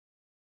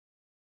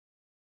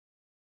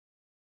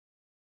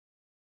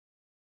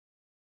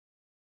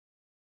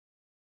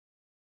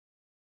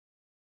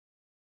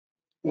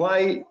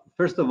Why,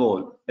 first of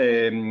all,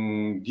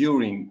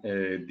 during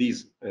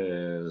this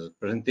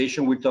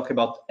presentation, we talk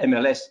about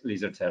MLS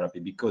laser therapy,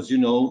 because you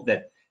know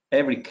that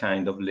every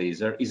kind of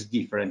laser is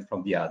different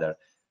from the other.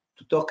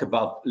 To talk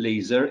about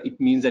laser, it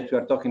means that we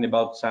are talking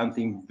about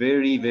something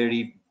very,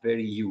 very,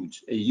 very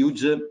huge, a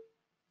huge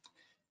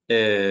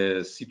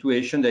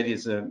situation that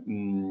is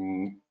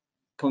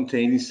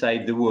contained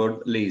inside the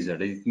word laser.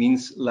 It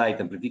means light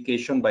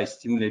amplification by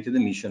stimulated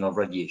emission of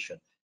radiation.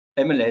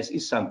 MLS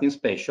is something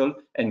special,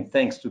 and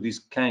thanks to this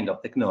kind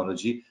of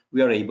technology,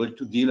 we are able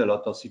to deal a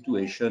lot of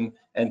situations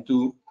and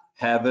to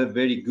have a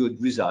very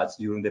good results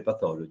during the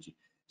pathology.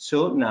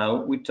 So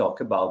now we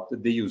talk about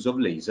the use of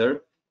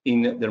laser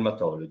in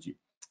dermatology.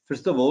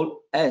 First of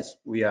all, as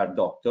we are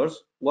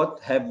doctors,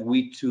 what have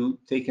we to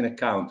take in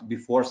account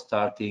before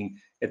starting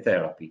a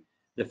therapy?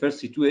 The first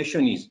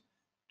situation is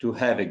to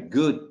have a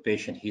good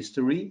patient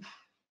history,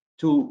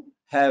 to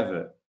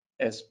have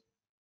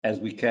as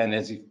we can,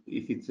 as if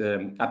it's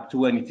up to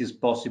when it is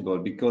possible,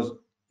 because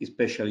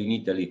especially in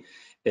Italy,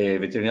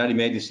 veterinary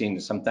medicine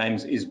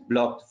sometimes is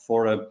blocked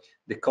for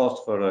the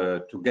cost for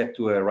to get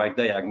to a right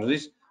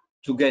diagnosis,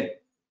 to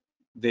get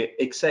the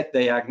exact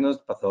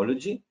diagnosed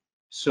pathology,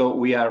 so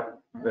we are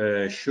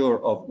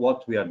sure of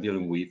what we are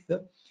dealing with,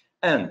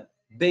 and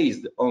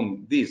based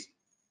on this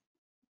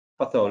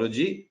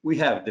pathology, we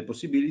have the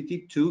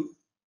possibility to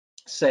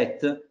set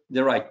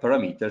the right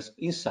parameters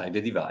inside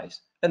the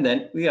device, and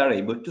then we are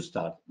able to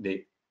start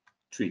the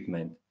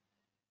treatment.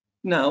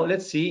 Now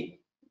let's see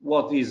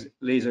what is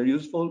laser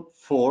useful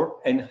for,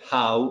 and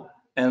how,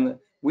 and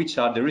which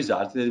are the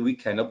results that we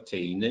can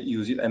obtain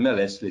using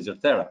MLS laser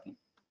therapy.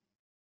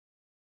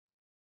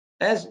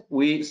 As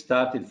we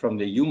started from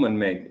the human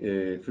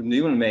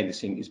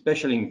medicine,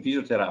 especially in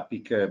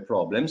physiotherapeutic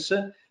problems,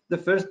 the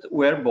first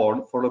were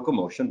born for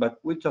locomotion, but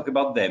we'll talk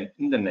about them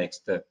in the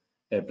next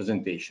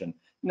presentation.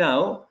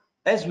 Now,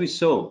 as we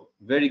saw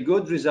very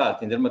good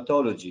result in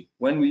dermatology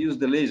when we use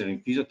the laser in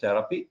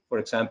physiotherapy, for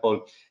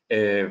example,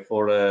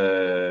 for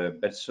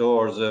bed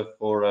sores,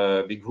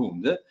 for big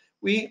wound,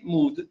 we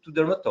moved to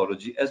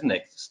dermatology as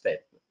next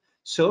step.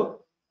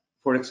 So,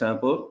 for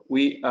example,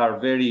 we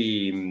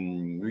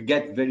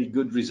get very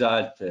good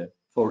result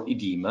for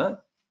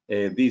edema.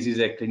 This is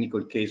a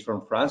clinical case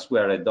from France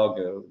where a dog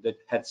that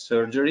had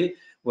surgery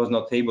was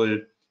not able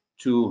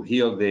to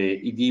heal the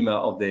edema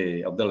of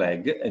the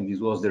leg, and this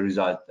was the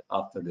result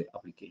after the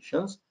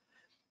applications.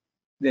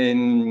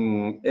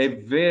 Then a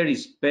very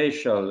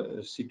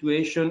special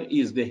situation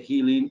is the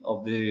healing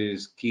of the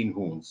skin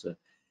wounds.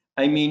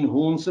 I mean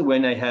wounds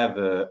when I have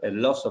a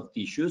loss of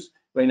tissues,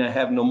 when I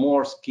have no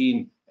more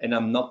skin and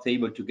I'm not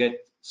able to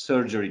get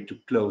surgery to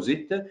close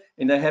it,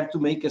 and I have to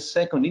make a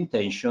second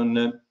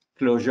intention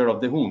closure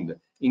of the wound.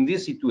 In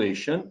this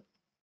situation,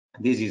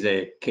 this is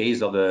a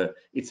case of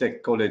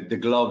called the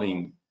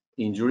gloving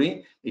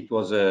injury. It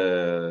was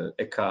a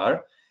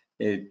car.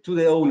 To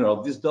the owner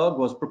of this dog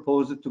was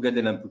proposed to get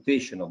an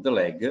amputation of the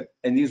leg,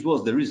 and this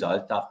was the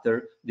result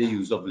after the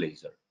use of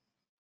laser.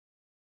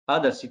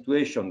 Other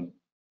situation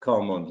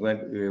common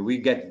when we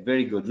get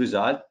very good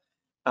result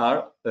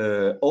are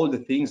all the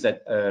things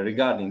that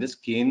regarding the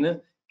skin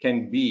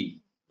can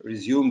be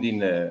resumed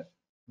in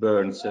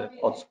burns,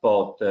 hot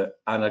spot,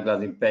 anal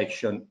gland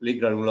infection, lead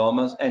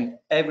granulomas, and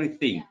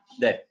everything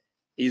that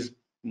is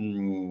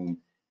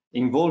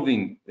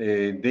involving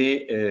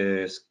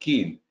the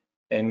skin,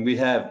 and we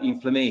have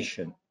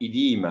inflammation,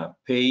 edema,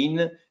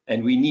 pain,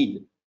 and we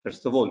need,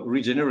 first of all,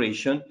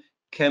 regeneration,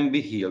 can be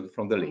healed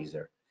from the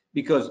laser.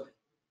 Because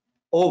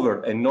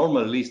over a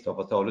normal list of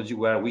pathology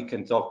where we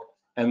can talk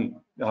and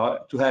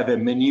to have a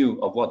menu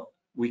of what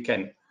we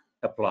can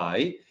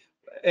apply,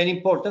 an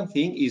important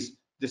thing is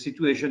the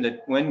situation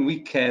that when we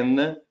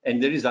can,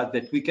 and the result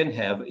that we can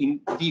have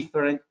in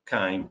different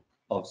kind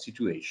of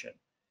situation.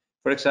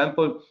 For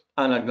example,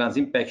 anal glands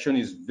infection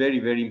is very,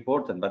 very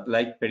important, but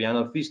like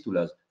perianal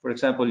fistulas. For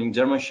example, in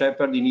German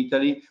Shepherd in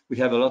Italy, we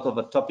have a lot of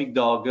atopic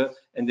dog,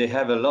 and they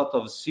have a lot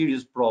of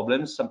serious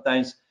problems.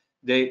 Sometimes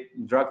the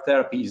drug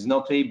therapy is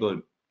not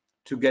able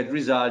to get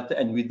result,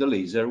 and with the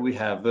laser we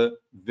have a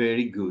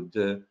very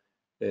good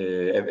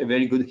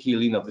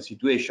healing of the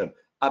situation,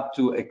 up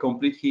to a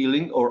complete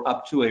healing or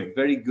up to a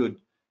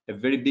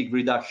very big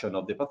reduction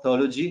of the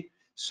pathology,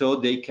 so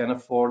they can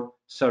afford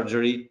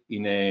surgery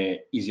in a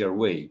easier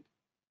way.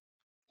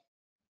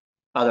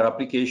 Other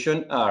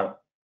applications are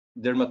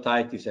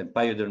dermatitis and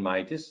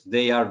pyodermitis.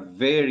 They are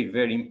very,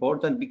 very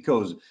important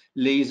because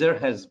laser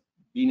has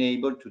been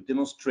able to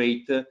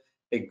demonstrate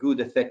a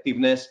good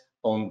effectiveness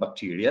on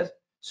bacteria.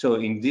 So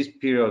in this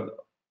period,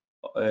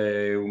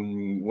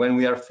 when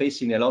we are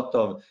facing a lot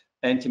of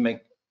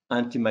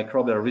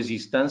antimicrobial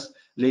resistance,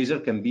 laser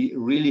can be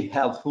really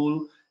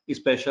helpful,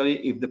 especially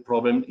if the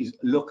problem is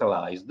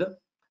localized.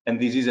 And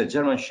this is a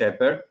German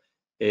Shepherd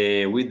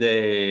with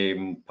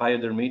the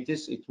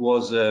pyodermitis. It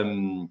was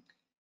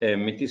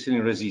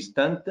methicillin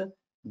resistant.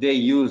 They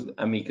used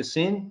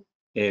amikacin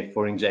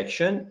for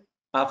injection.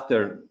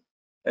 After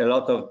a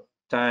lot of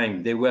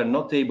time, they were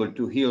not able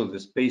to heal the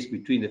space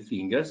between the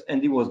fingers,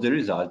 and it was the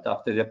result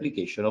after the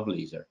application of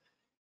laser.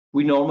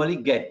 we normally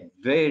get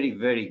very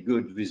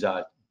good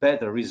result,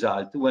 better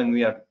result when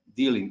we are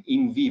dealing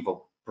in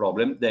vivo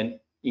problem than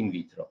in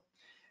vitro.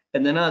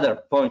 And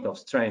another point of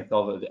strength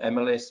of the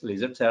MLS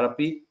laser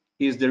therapy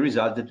is the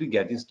result that we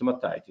get in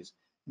stomatitis.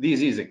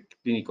 This is a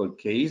clinical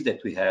case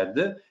that we had,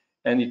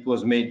 and it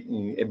was made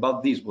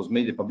about this was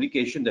made a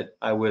publication that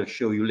I will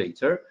show you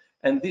later.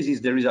 And this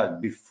is the result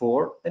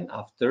before and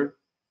after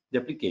the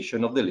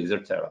application of the laser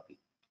therapy.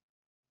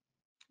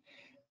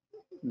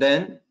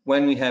 Then,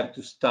 when we have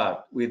to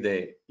start with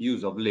the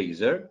use of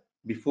laser,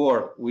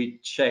 before we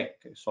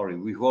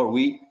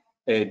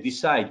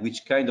decide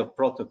which kind of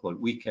protocol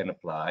we can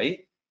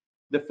apply,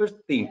 the first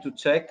thing to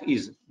check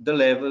is the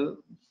level,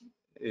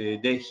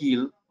 the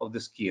heal of the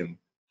skin.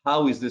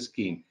 How is the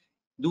skin?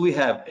 Do we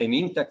have an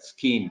intact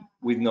skin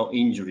with no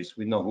injuries,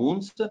 with no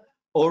wounds,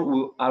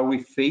 or are we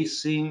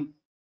facing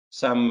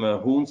some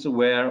wounds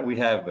where we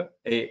have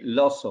a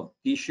loss of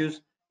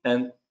tissues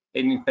and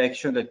an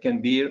infection that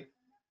can be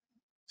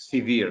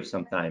severe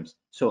sometimes?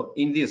 So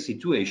in this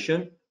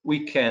situation,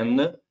 we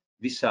can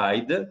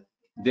decide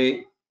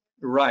the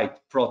right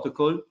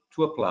protocol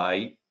to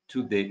apply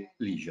to the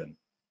lesion.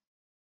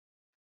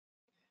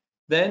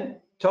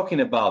 Then, talking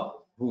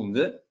about wound,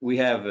 we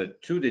have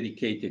two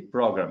dedicated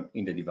programs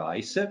in the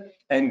device,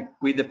 and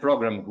with the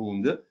program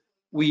wound,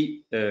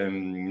 we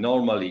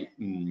normally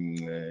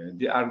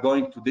are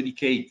going to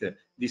dedicate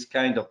this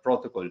kind of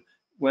protocol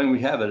when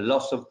we have a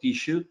loss of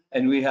tissue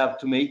and we have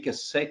to make a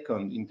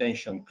second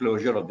intention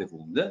closure of the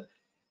wound.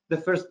 The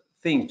first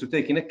thing to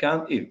take in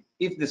account is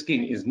if the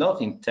skin is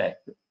not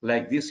intact,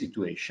 like this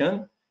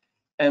situation,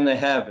 and I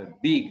have a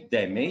big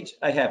damage,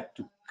 I have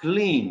to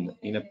clean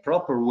in a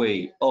proper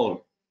way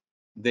all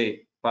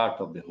the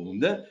part of the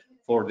wound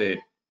for the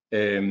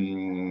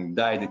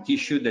the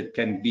tissue that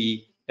can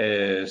be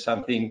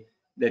something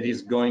that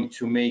is going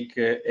to make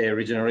a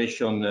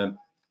regeneration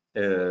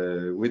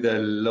with a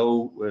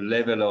low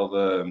level of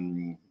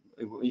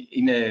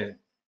in a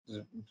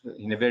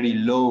very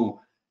low,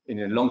 in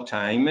a long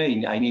time.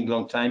 I need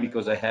long time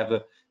because I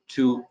have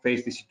to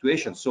face the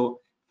situation.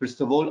 So first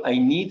of all, I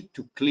need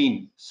to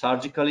clean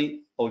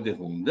surgically all the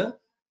wound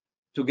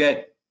to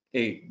get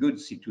a good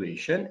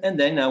situation, and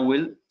then I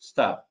will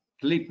start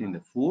clipping the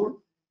fur,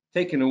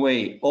 taking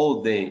away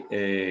all the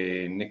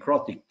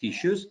necrotic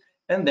tissues,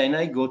 and then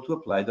I go to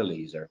apply the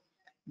laser.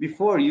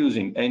 Before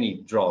using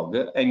any drug,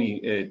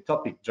 any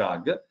topic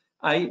drug,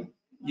 I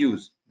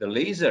use the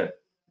laser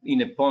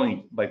in a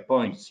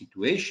point-by-point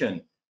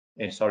situation,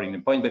 in a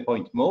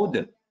point-by-point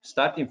mode,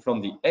 starting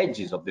from the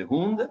edges of the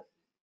wound,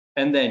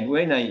 and then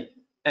when I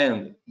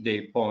end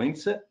the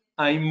points,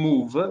 I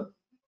move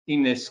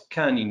in a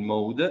scanning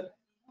mode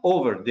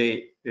over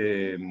the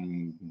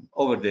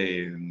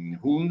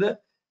wound,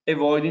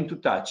 avoiding to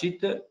touch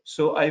it,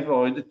 so I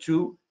avoid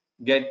to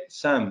get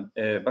some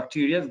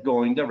bacteria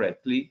going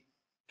directly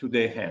to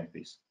the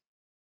handpiece.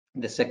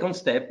 The second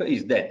step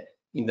is that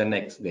in the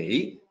next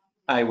day,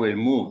 I will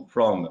move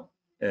from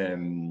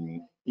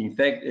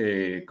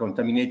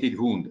contaminated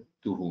wound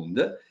to wound,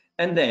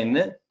 and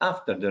then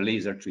after the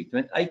laser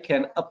treatment, I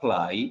can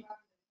apply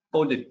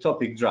all the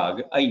topic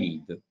drug I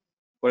need.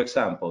 For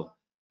example,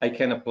 I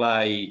can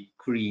apply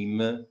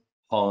cream,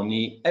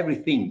 honey,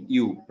 everything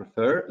you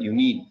prefer, you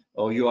need,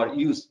 or you are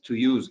used to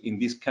use in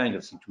this kind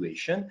of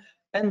situation.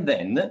 And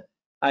then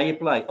I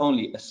apply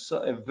only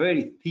a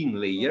very thin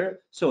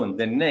layer. So in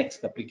the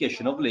next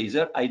application of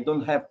laser, I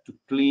don't have to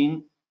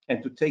clean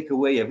and to take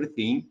away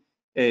everything,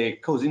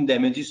 causing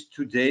damages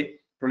to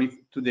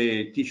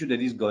the tissue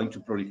that is going to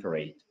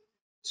proliferate.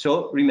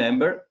 So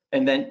remember,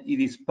 and then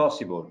it is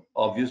possible,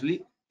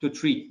 obviously, to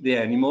treat the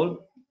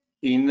animal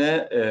with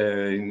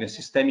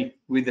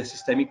a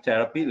systemic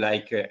therapy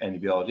like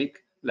antibiotic,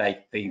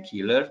 like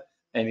painkiller,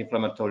 and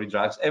inflammatory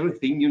drugs,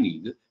 everything you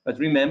need. But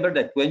remember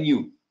that when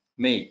you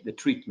make the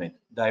treatment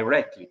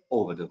directly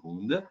over the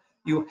wound,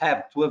 you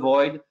have to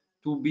avoid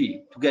to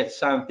get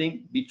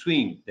something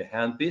between the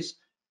handpiece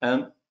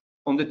and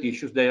on the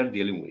tissues they are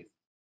dealing with.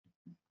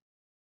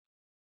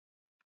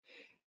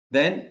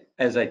 Then,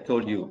 as I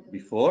told you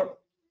before,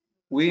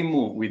 we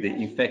move with the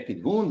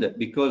infected wound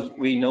because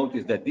we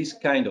notice that this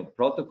kind of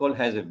protocol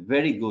has a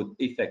very good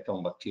effect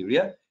on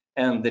bacteria,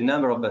 and the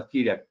number of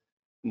bacteria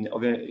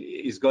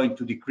is going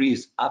to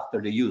decrease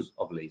after the use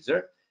of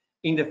laser.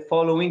 In the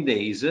following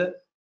days,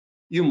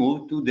 you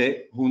move to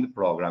the wound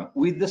program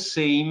with the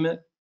same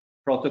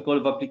protocol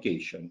of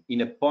application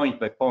in a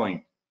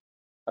point-by-point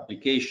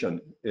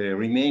application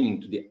remaining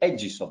to the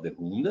edges of the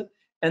wound,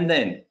 and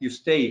then you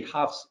stay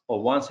half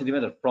or 1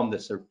 centimeter from the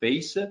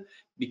surface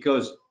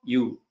because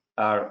you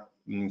are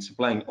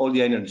supplying all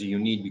the energy you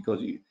need, because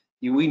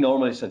we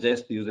normally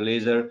suggest to use the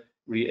laser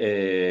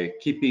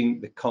keeping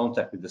the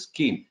contact with the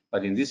skin.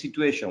 But in this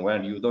situation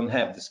where you don't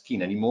have the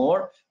skin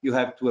anymore, you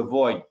have to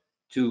avoid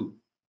to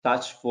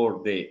touch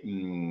for the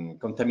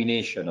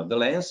contamination of the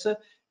lens.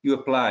 You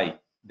apply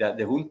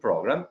the wound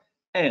program,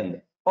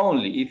 and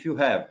only if you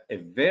have a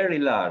very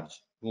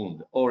large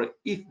wound or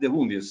if the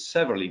wound is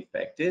severely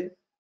infected,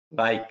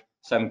 like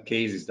some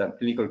cases, some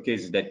clinical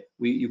cases that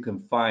you can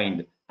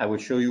find I will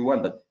show you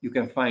one that you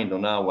can find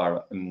on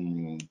our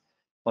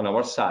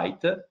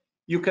site.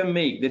 You can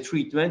make the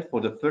treatment for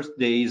the first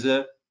days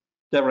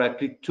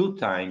directly 2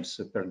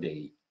 times per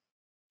day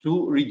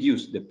to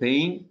reduce the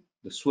pain,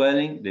 the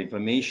swelling, the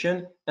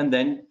inflammation, and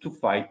then to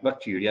fight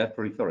bacterial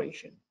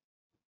proliferation.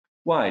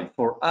 While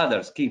for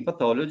other skin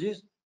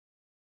pathologies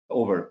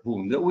over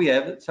wound, we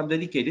have some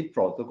dedicated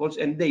protocols,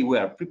 and they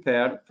were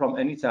prepared from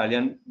an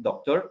Italian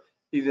doctor.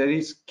 He's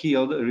very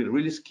skilled,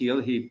 really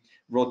skilled. He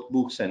wrote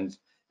books and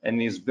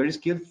is very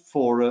skilled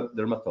for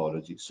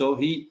dermatology. So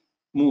he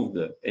moved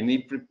and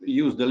he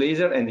used the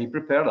laser, and he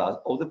prepared us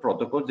all the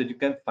protocols that you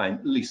can find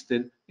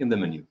listed in the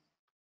menu.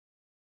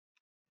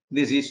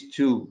 This is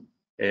to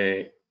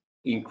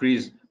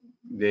increase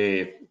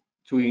the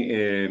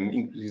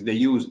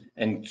use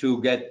and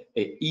to get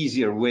an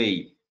easier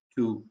way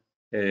to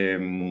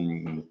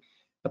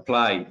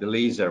apply the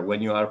laser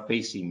when you are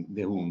facing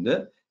the wound.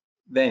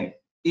 Then,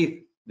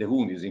 if the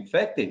wound is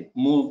infected,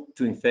 move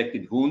to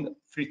infected wound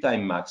 3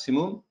 times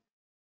maximum,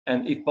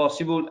 and if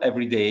possible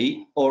every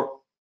day or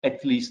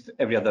at least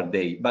every other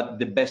day. But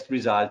the best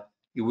result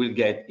you will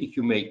get if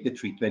you make the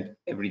treatment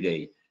every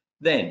day.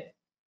 Then,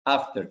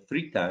 after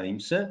 3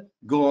 times,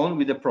 go on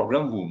with the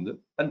program wound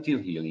until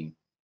healing.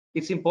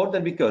 It's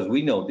important because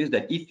we notice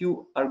that if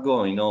you are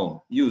going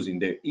on using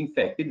the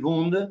infected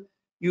wound,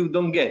 you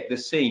don't get the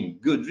same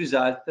good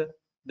result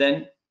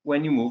than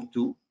when you move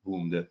to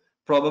wound.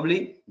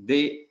 Probably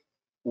the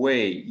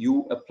way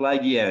you apply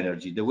the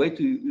energy, the way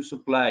you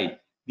supply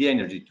the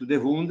energy to the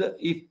wound,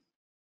 if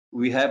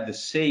we have the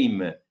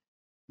same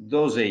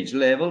dosage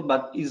level,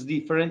 but it's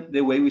different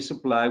the way we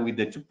supply with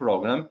the 2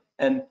 programs,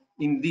 and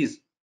in this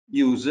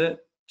use,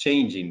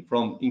 changing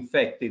from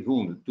infected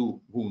wound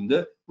to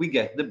wound, we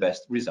get the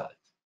best result.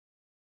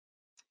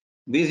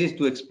 This is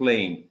to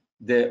explain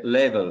the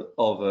level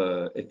of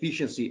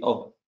efficiency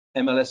of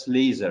MLS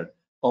laser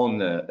on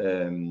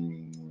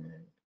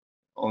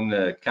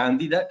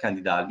Candida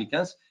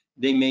albicans.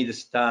 They made a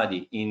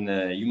study in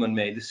human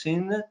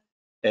medicine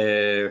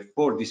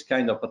for this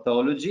kind of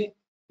pathology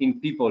in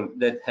people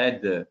that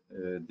had the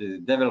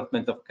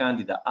development of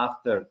Candida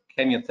after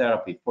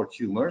chemotherapy for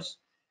tumors.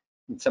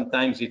 And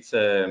sometimes it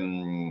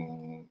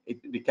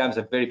becomes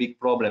a very big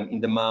problem in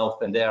the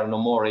mouth, and they are no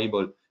more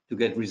able to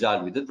get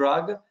result with the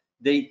drug.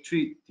 They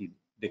treated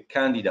the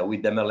Candida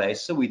with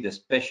MLS with a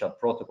special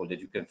protocol that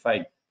you can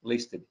find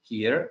listed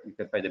here. You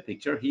can find the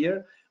picture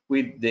here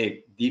with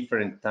the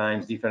different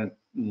times, different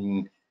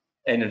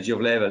energy of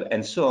level,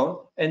 and so on.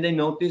 And they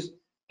noticed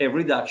a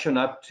reduction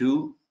up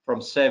to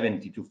from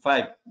 70 to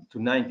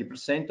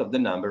 90% of the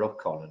number of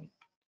colony.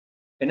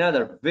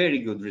 Another very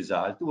good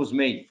result was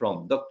made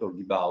from Dr.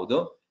 Di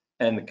Baudo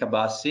and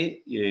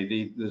Cabassi.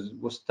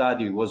 The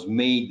study was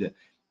made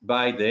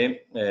by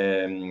the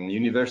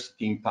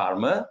University in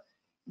Parma.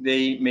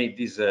 They made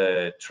this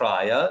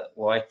trial,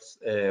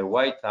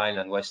 White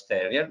Island West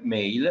Terrier,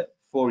 male,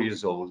 4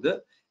 years old,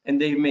 and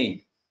they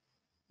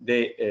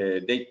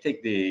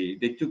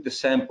took the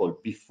sample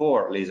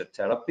before laser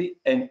therapy,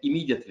 and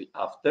immediately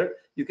after,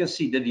 you can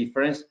see the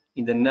difference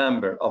in the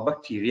number of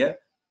bacteria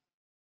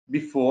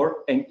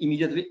before and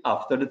immediately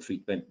after the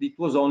treatment. It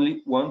was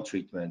only 1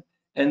 treatment,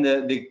 and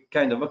the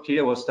kind of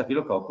bacteria was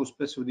Staphylococcus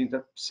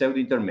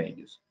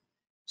pseudointermedius.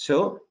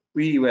 So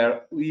we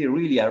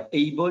really are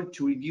able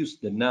to reduce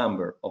the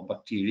number of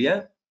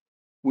bacteria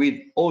with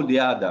all the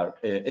other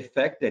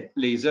effect that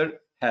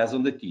laser has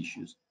on the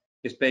tissues,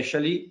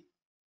 especially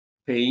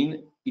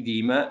pain,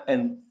 edema,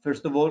 and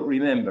first of all,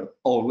 remember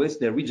always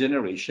the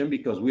regeneration,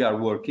 because we are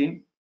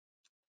working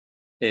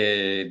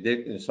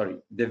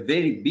the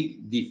very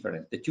big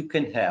difference that you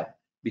can have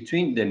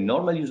between the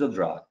normal use of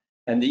drug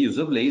and the use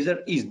of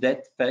laser is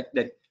that fact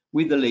that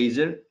with the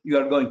laser you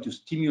are going to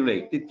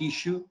stimulate the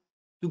tissue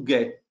to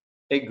get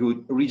a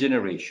good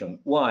regeneration,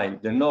 while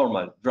the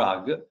normal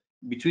drug,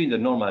 between the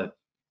normal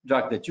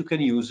drug that you can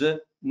use,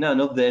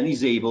 none of them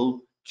is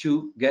able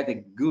to get a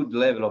good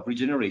level of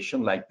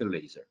regeneration like the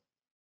laser.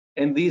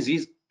 And this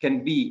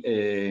can be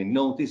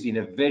noticed in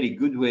a very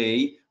good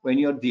way when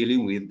you're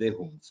dealing with the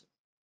wounds.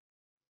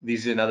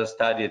 This is another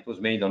study that was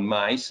made on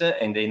mice,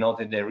 and they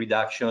noted a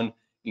reduction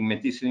in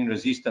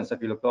methicillin-resistant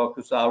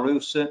Staphylococcus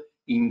aureus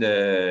in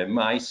the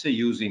mice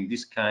using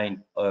this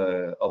kind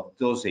of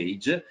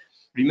dosage.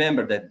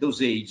 Remember that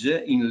dosage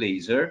in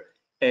laser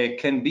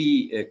can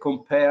be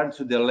compared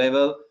to the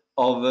level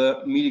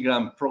of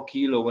milligram per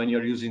kilo when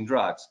you're using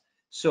drugs.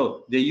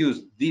 So they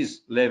use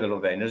this level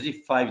of energy,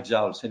 5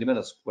 joules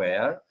centimeter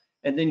square,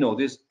 and they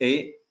notice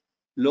a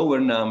lower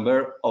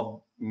number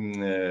of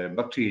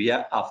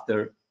bacteria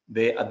after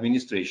the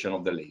administration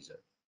of the laser.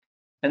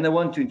 And I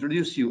want to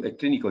introduce you a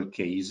clinical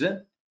case.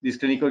 This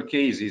clinical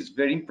case is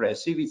very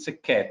impressive. It's a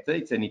cat,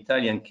 it's an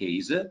Italian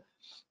case,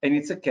 and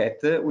it's a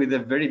cat with a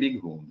very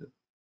big wound.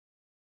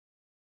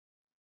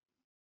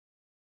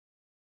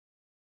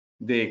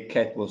 The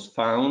cat was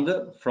found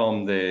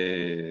from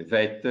the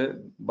vet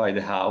by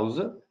the house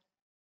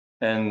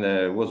and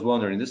was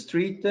wandering the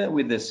street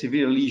with a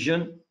severe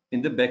lesion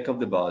in the back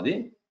of the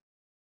body.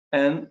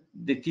 and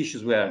the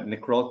tissues were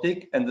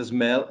necrotic and the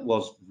smell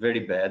was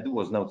very bad,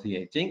 was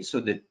nauseating. So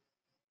the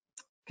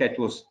cat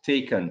was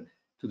taken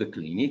to the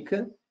clinic.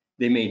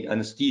 They made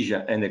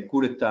anesthesia and a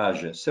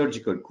curettage,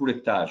 surgical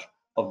curettage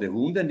of the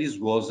wound, and this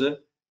was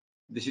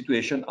the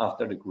situation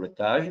after the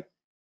curettage.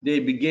 They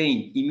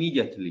began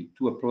immediately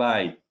to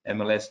apply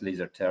MLS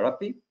laser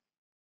therapy,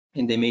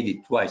 and they made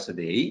it twice a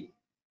day.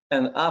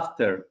 And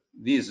after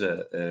this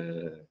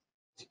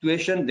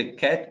situation, the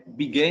cat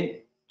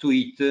began to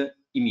eat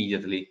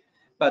immediately.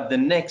 But the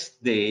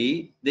next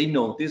day, they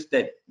noticed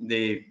that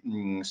the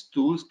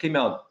stools came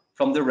out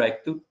from the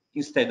rectum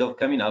instead of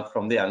coming out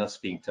from the anal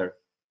sphincter.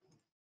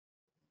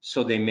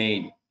 So they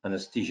made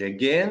anesthesia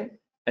again,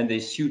 and they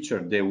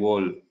sutured the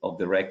wall of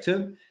the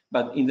rectum.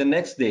 But in the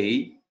next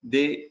day,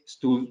 the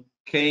stool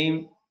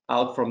came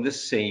out from the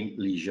same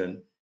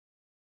lesion.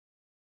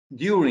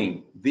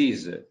 During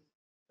this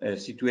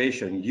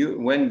situation,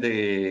 when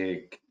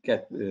the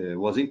cat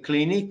was in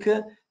clinic,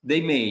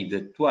 they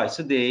made twice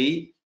a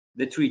day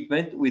the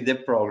treatment with the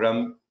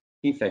program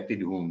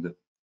infected wound.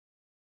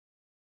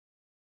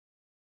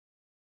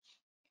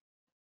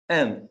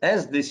 And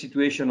as the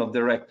situation of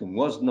the rectum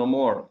was no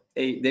more,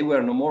 they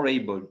were no more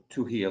able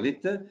to heal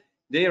it,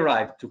 they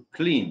arrived to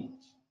clean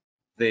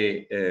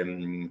the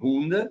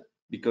wound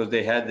because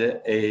they had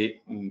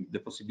the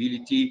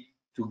possibility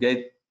to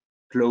get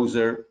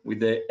closer with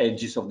the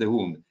edges of the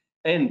wound.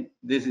 And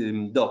this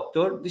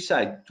doctor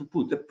decided to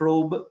put a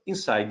probe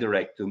inside the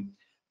rectum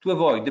to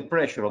avoid the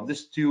pressure of the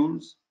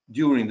stools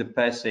during the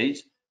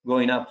passage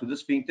going up to the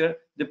sphincter.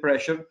 The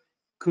pressure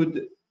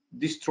could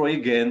destroy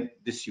again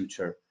the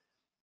suture.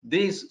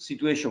 This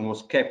situation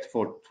was kept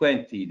for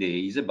 20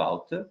 days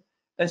about,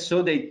 and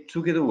so they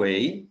took it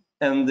away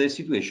and the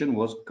situation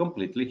was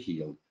completely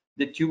healed.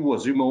 The tube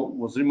was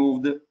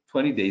removed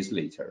 20 days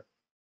later.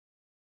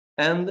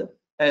 And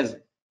as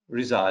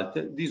result,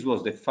 this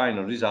was the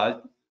final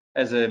result,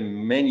 as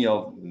in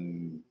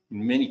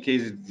many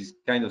cases, this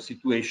kind of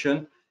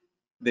situation,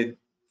 the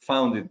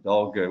founded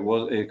dog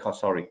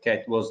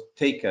cat was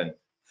taken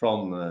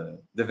from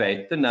the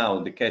vet.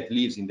 Now the cat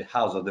lives in the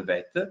house of the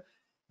vet.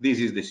 This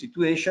is the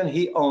situation.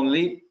 He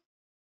only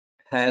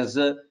has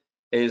a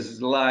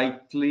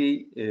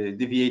slightly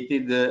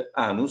deviated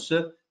anus,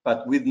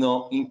 but with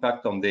no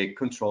impact on the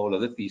control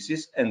of the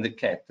feces, and the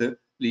cat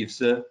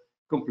lives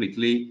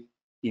completely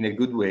in a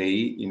good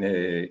way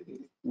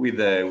with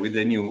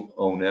a new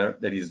owner,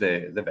 that is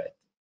the vet.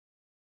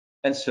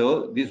 And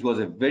so this was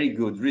a very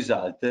good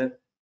result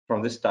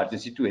from the starting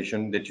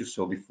situation that you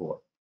saw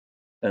before.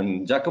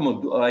 And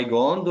Giacomo, do I go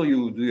on? Do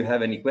you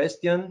have any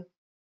question?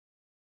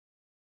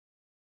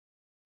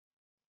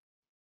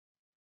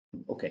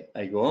 Okay,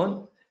 I go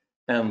on.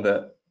 And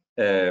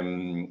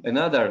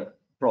another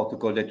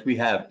protocol that we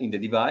have in the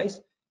device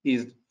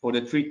is for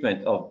the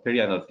treatment of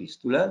perianal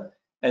fistula.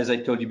 As I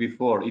told you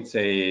before, it's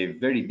a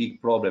very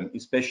big problem,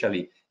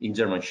 especially in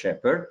German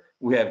Shepherd.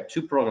 We have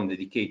two programs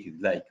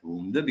dedicated like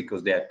wound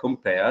because they are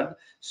compared.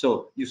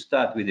 So you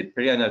start with the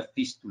perianal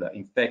fistula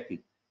infected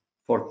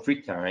for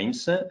 3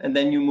 times, and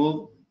then you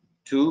move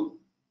to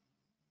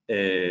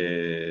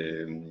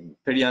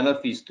perianal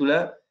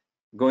fistula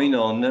going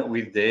on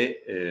with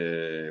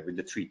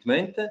the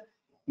treatment.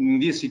 In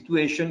this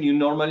situation, you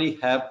normally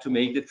have to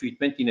make the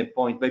treatment in a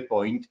point by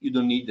point. You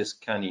don't need the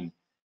scanning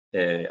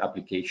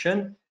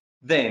application.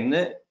 Then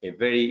a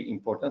very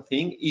important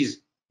thing is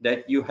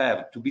that you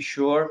have to be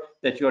sure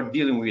that you are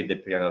dealing with the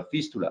perianal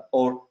fistula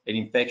or an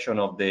infection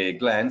of the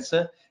glands.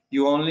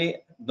 You only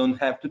don't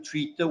have to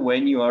treat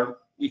when you are,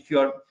 if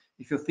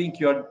you think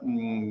you are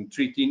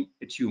treating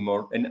a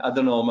tumor, an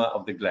adenoma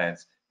of the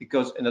glands,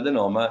 because an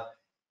adenoma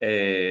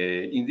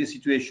in this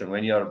situation,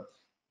 when you are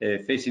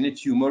facing a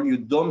tumor, you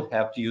don't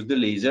have to use the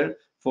laser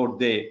for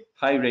the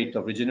high rate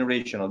of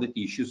regeneration of the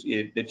tissues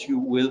that you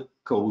will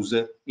cause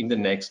in the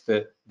next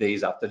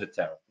days after the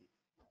therapy.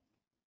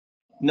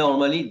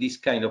 Normally, this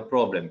kind of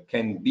problem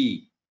can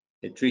be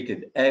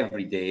treated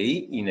every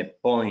day in a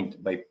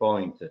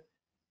point-by-point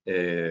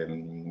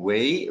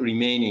way,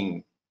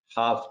 remaining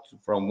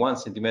from 1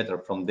 centimeter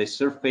from the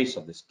surface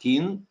of the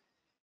skin.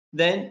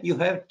 Then you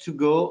have to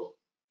go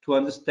to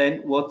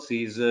understand what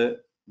is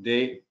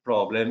the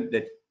problem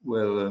that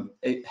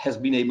has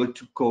been able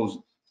to cause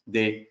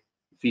the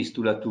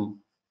fistula to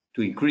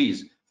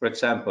increase. For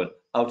example,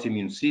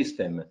 autoimmune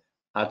system,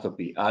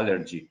 atopy,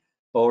 allergy,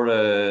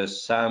 or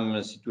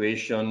some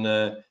situation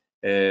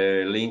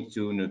linked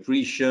to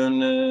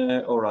nutrition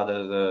or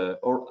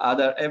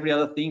every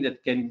other thing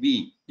that can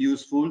be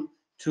useful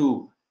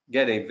to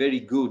get a very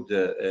good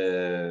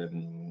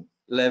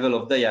level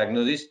of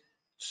diagnosis,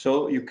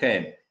 so you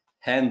can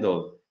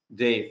handle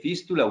the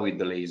fistula with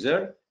the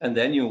laser, and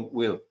then you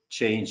will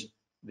change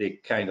the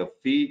kind of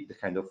feed, the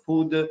kind of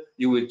food.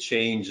 You will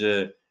change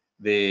or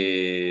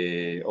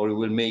you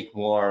will make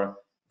more,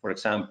 for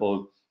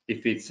example,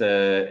 if it's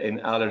an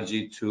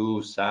allergy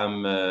to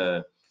some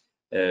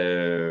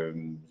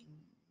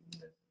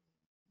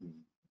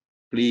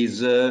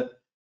please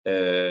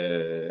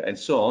and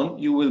so on,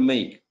 you will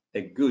make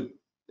a good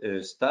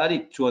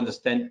study to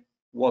understand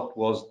what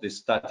was the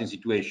starting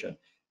situation,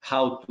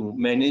 how to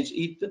manage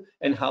it,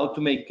 and how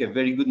to make a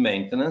very good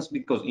maintenance,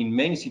 because in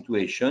many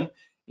situations,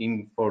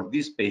 for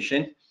this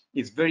patient,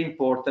 it's very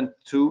important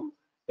to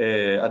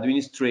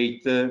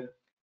administrate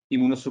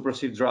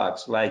immunosuppressive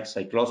drugs like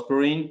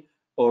cyclosporine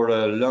or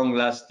a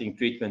long-lasting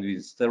treatment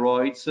with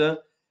steroids.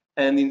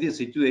 And in this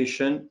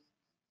situation,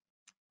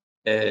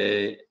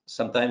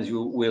 sometimes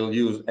you will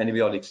use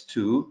antibiotics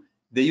too.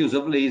 The use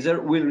of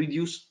laser will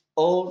reduce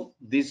all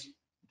these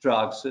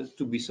drugs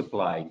to be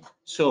supplied.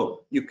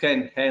 So you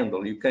can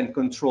handle, you can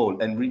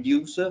control and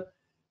reduce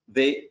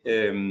the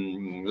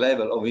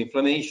level of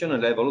inflammation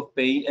and level of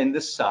pain and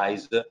the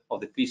size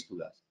of the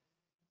fistulas.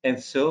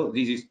 And so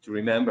this is to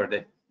remember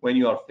that when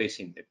you are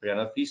facing the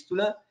perianal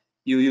fistula,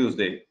 you use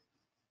the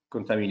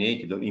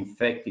contaminated or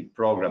infected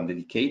program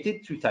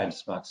dedicated 3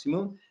 times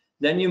maximum.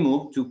 Then you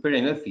move to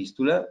perianal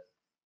fistula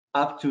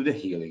up to the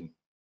healing.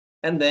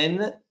 And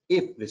then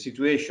if the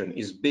situation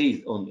is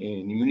based on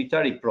an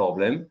immunitary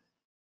problem,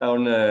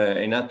 on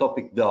an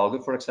atopic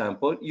dog, for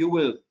example, you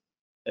will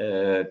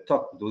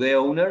talk to the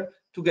owner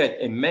to get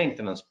a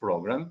maintenance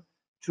program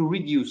to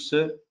reduce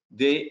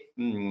the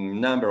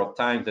number of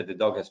times that the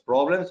dog has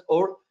problems,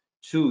 or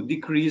to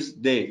decrease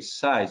the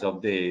size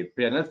of the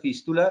perianal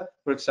fistula.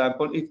 For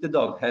example, if the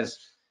dog has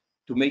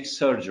to make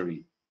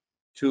surgery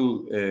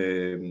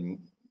to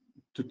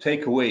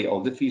take away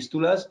all the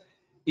fistulas,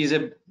 is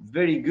a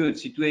very good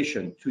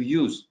situation to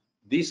use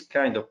this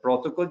kind of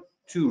protocol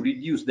to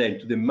reduce them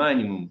to the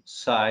minimum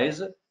size,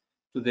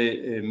 to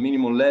the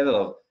minimum level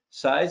of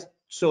size.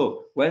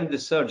 So when the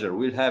surgeon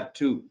will have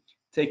to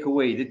take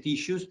away the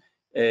tissues,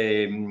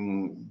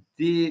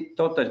 the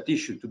total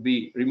tissue to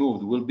be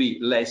removed will be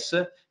less,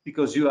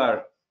 because you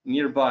are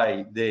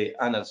nearby the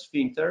anal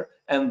sphincter.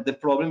 And the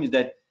problem is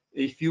that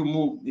if you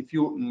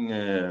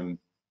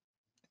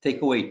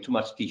take away too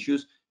much tissue,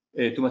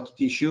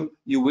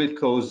 you will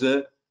cause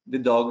the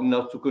dog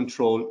not to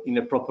control in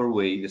a proper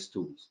way the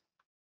stools.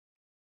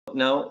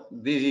 Now,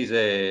 this is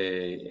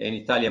an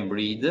Italian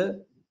breed,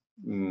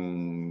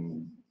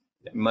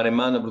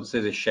 Maremmano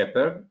Abruzzese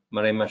Shepherd,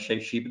 Maremma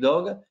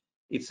Sheepdog.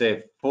 It's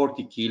a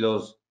 40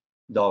 kilos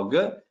dog,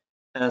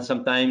 and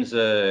sometimes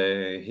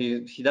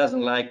he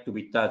doesn't like to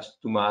be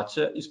touched too much,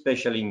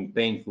 especially in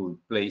painful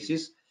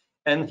places.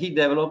 And he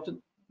developed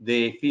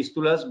the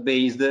fistulas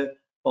based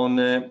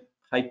on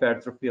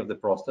hypertrophy of the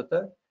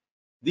prostata.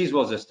 This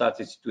was a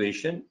starting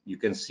situation. You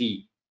can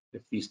see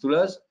the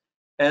fistulas,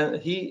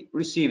 and he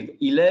received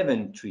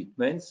 11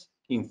 treatments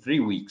in 3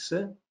 weeks,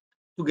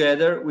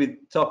 together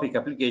with topic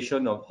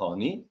application of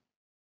honey.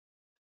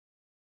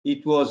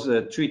 It was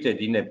treated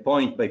in a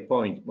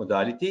point-by-point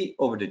modality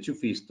over the 2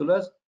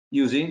 fistulas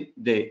using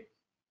the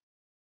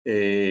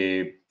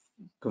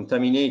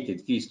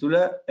contaminated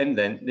fistula, and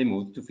then they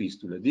moved to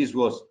fistula.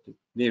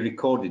 They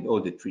recorded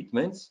all the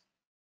treatments.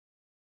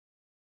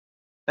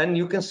 And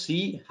you can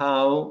see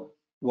how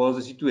was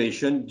the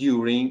situation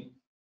during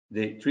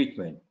the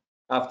treatment.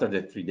 After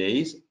the 3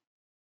 days,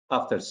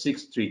 after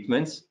 6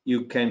 treatments,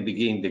 you can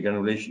begin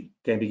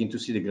to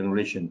see the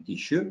granulation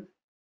tissue.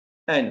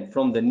 And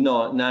from the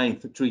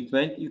 9th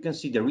treatment, you can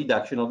see the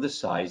reduction of the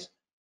size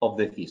of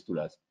the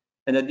fistulas.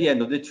 And at the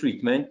end of the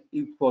treatment,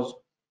 it was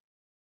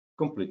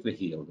completely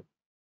healed.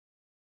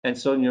 And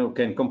so you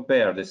can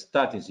compare the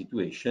starting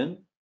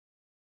situation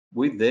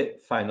with the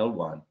final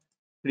one.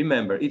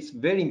 Remember, it's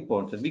very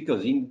important,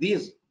 because in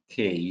this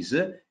case,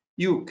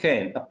 you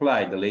can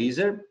apply the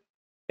laser,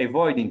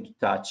 avoiding to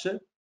touch.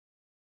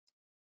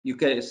 You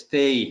can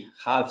stay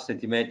 0.5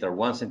 centimeter,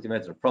 1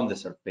 centimeter from the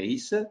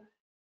surface.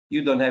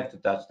 You don't have to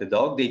touch the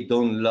dog. They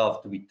don't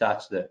love to be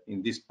touched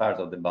in this part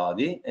of the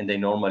body, and they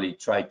normally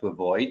try to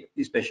avoid,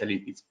 especially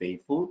if it's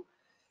painful.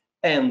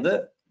 And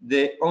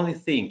the only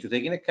thing to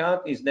take into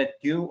account is that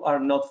you are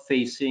not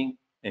facing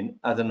an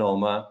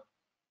adenoma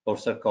or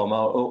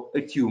sarcoma or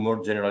a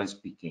tumor, generally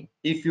speaking.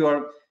 If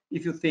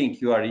you think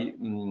you are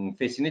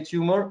facing a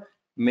tumor,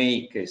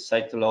 make a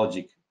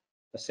cytologic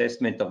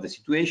assessment of the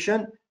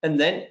situation, and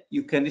then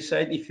you can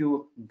decide if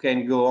you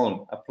can go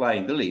on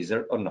applying the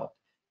laser or not.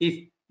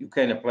 If you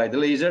can apply the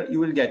laser, you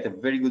will get a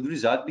very good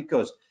result,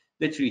 because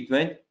the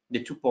treatment, the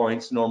 2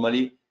 points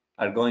normally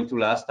are going to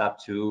last up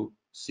to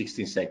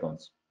 16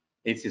 seconds.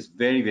 It is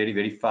very, very,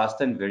 very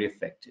fast and very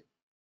effective.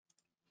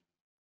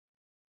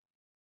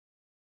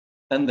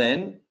 And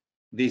then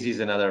this is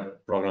another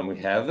program we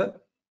have.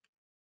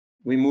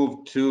 We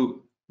move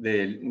to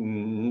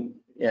the,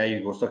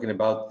 I was talking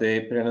about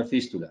the perianal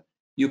fistula.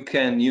 You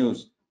can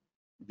use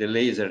the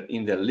laser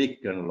in the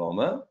leak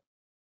granuloma.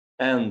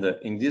 And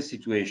in this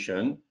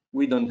situation,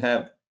 we don't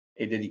have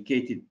a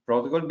dedicated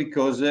protocol,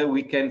 because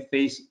we can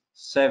face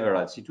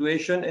several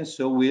situations. And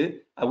so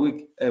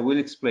I will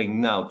explain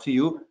now to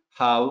you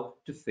how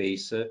to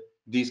face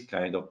this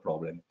kind of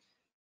problem.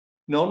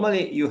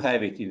 Normally, you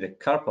have it in the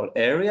carpal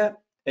area,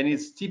 and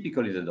it's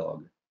typically the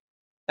dog.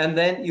 And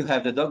then you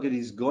have the dog that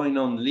is going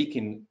on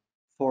licking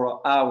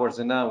for hours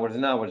and hours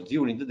and hours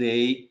during the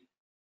day,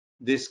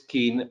 the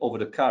skin over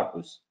the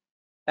carpus.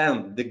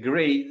 And the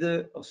grade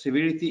of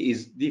severity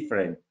is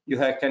different. You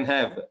can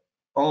have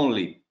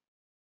only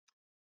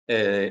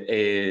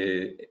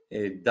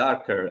a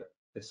darker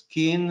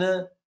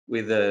skin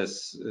with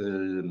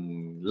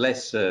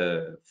less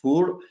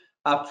fur,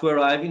 up to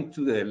arriving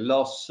to the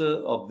loss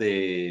of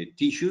the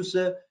tissues,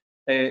 the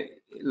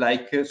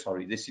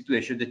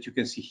situation that you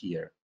can see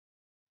here.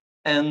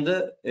 And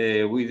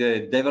with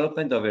the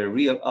development of a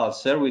real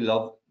ulcer, we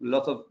a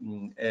lot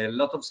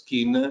of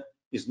skin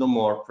is no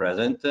more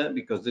present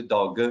because the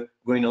dog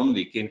going on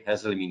licking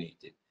has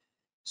eliminated.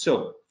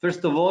 So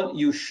first of all,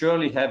 you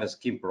surely have a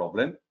skin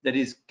problem that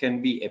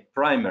can be a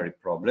primary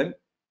problem.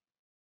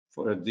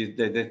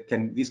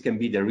 This can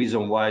be the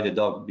reason why the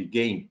dog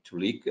began to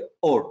lick,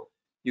 or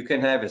you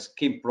can have a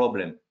skin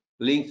problem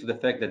linked to the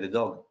fact that the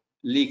dog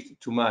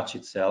licked too much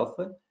itself,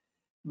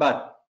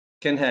 but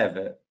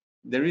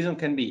the reason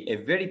can be a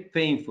very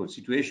painful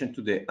situation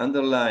to the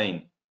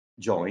underlying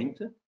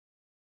joint,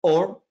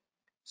 or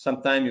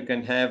sometimes you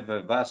can have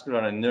vascular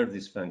and nerve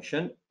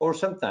dysfunction, or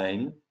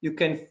sometimes you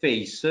can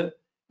face a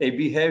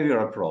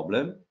behavioral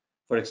problem,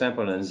 for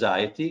example,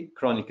 anxiety,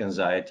 chronic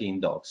anxiety in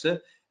dogs,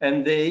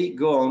 and they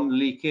go on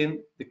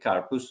licking the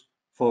carpus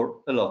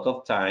for a lot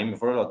of time,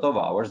 for a lot of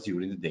hours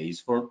during the days,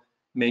 for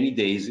many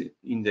days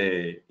in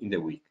the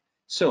week.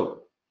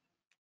 So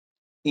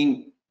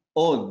in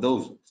all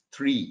those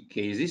three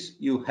cases,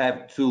 you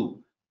have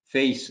to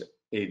face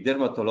a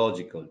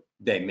dermatological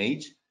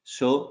damage.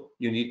 So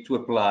you need to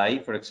apply,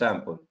 for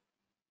example,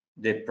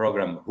 the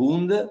program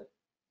wound,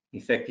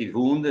 infected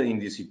wound in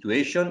this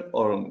situation,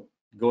 or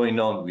going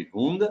on with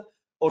wound,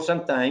 or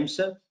sometimes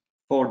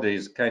for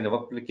this kind of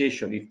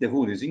application, if the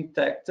wound is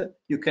intact,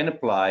 you can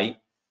apply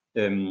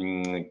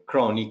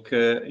chronic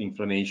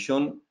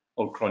inflammation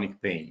or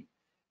chronic pain.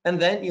 And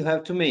then you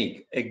have to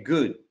make a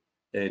good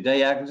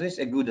diagnosis,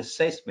 a good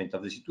assessment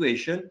of the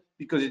situation,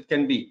 because it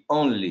can be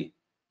only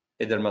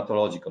a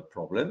dermatological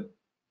problem.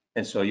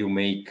 And so you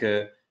make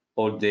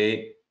all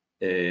the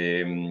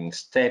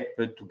step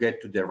to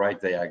get to the right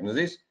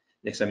diagnosis,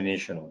 the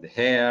examination of the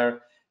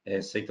hair,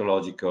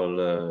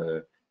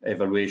 cytological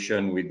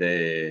evaluation with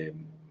the,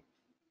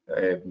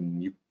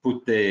 you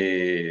put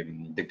the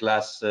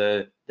glass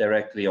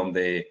directly on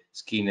the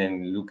skin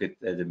and look at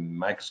the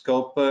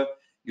microscope.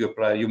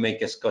 You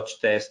make a Scotch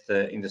test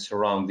in the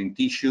surrounding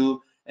tissue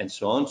and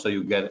so on. So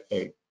you get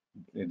a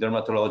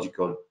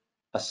dermatological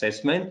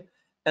assessment.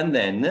 And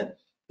then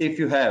if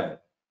you have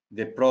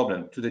the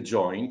problem to the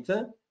joint,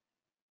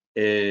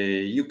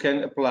 you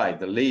can apply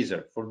the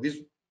laser for this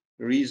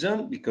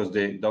reason, because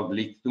the dog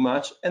licked too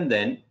much, and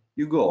then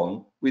you go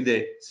on with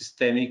the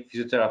systemic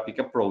physiotherapeutic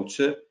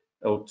approach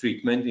or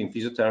treatment in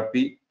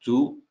physiotherapy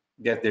to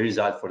get the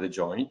result for the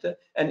joint.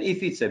 And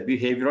if it's a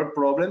behavioral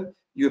problem,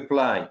 you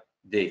apply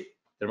the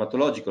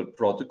dermatological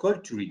protocol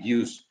to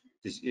reduce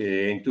this,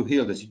 and to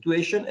heal the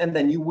situation, and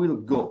then you will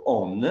go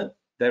on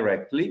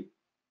directly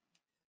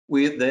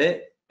with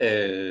the,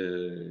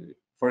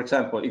 for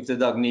example, if the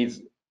dog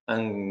needs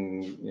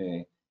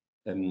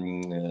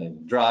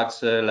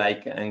drugs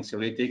like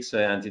anxiolytics,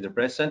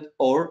 antidepressant,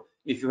 or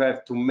if you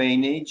have to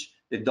manage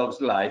the dog's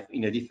life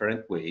in a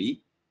different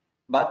way.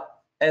 But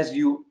as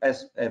you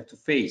have to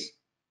face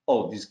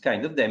all these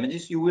kind of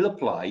damages, you will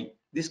apply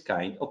this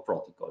kind of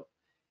protocol.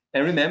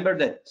 And remember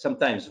that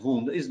sometimes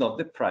wound is not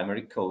the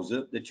primary cause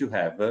that you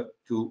have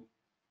to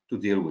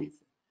deal with.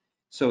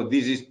 So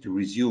this is to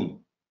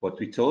resume what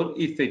we told.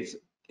 If it's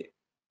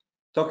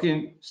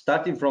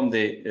starting from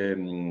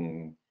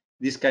the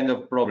this kind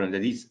of problem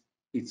that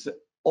it's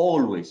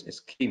always a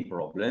skin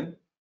problem,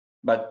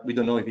 but we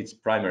don't know if it's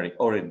primary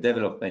or a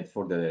development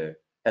for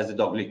as the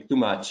dog licked too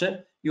much,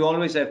 you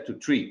always have to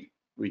treat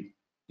with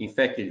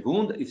infected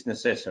wound if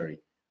necessary,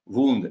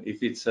 wound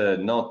if it's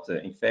not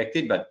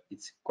infected, but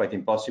it's quite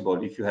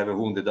impossible. If you have a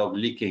wound, the dog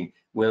licking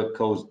will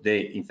cause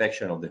the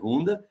infection of the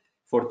wound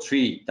for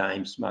 3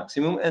 times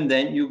maximum, and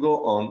then you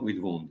go on with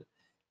wound.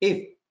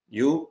 If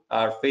you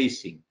are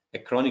facing a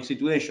chronic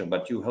situation,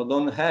 but you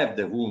don't have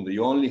the wound,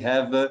 you only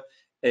have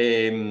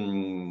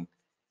a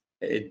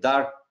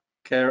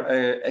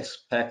darker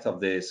aspect of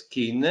the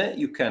skin,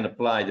 you can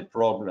apply the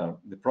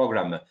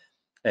program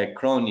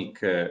chronic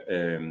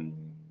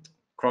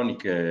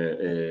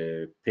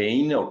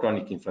pain or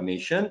chronic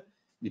inflammation,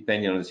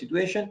 depending on the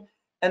situation,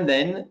 and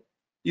then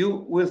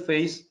you will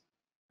face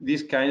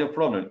this kind of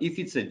problem. If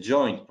it's a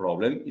joint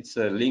problem, it's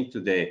linked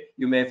to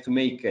you may have to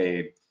make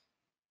a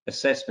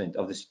assessment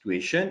of the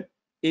situation.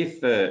 If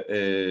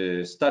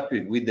start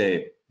with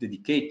the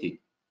dedicated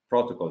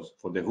protocols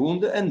for the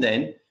wound, and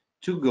then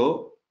to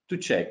go to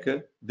check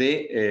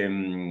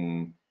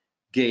the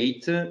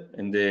gait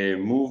and the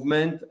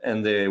movement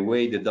and the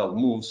way the dog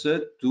moves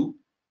to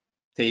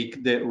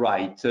take the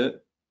right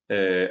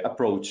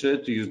approach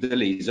to use the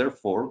laser,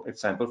 for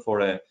example,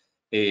 for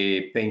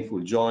a painful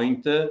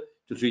joint,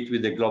 to treat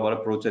with the global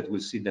approach that we'll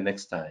see the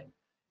next time.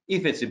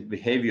 If it's a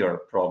behavior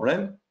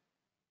problem,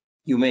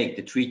 you make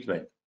the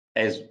treatment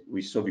as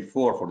we saw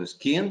before for the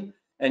skin,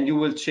 and you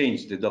will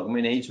change the dog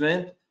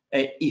management.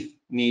 If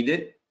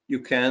needed, you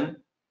can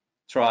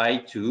try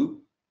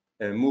to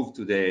move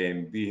to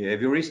the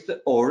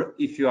behaviorist, or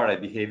if you are a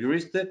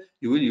behaviorist,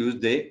 you will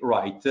use the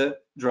right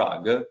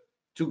drug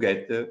to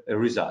get a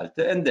result,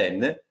 and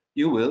then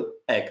you will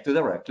act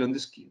directly on the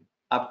skin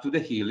up to the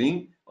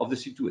healing of the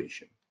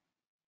situation.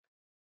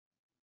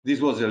 This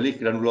was a leaf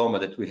granuloma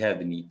that we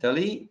had in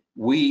Italy.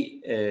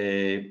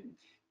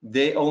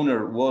 The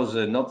owner was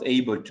not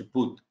able to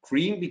put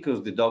cream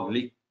because the dog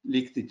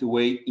licked it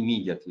away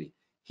immediately.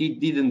 He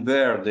didn't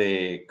wear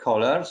the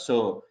collar,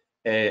 so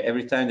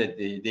every time that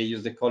they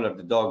used the collar,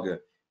 the dog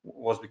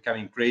was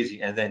becoming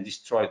crazy and then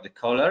destroyed the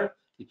collar.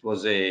 It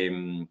was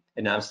an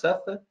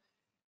Amstaff.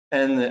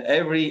 And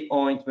every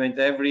ointment,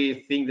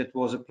 everything that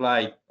was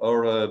applied,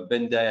 or a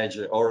bandage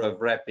or a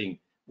wrapping,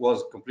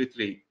 was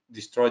completely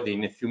destroyed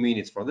in a few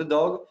minutes for the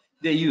dog.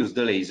 They used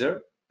the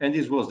laser, and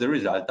this was the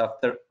result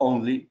after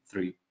only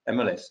 3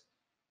 MLS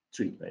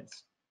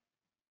treatments.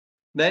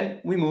 Then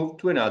we move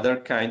to another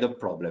kind of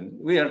problem.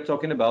 We are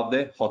talking about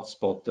the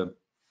hotspot.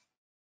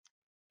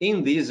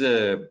 In this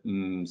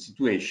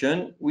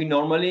situation, we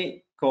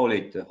normally call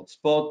it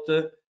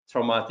hotspot,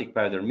 traumatic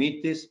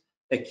pyodermitis,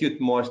 acute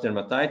moist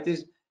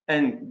dermatitis,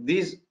 and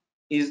this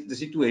is the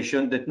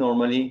situation that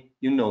normally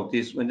you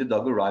notice when the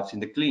dog arrives in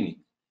the clinic.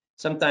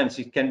 Sometimes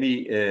it can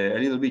be a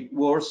little bit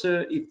worse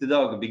if the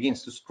dog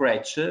begins to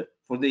scratch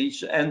for the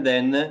itch, and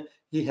then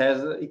he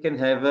can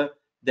have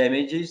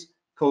damages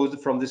caused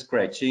from the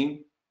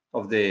scratching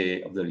of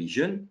the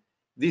lesion.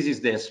 This is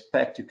the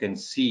aspect you can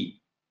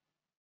see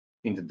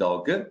in the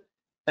dog,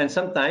 and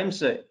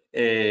sometimes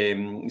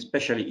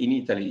especially in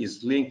Italy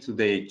is linked to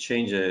the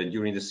change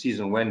during the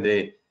season when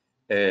the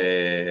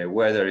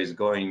weather is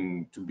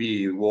going to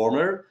be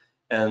warmer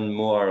and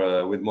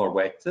more with more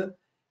wet,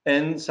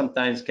 and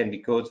sometimes can be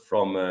caused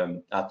from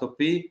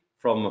atopy,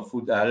 from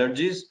food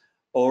allergies,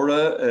 or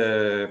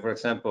for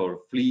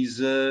example fleas,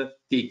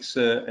 ticks,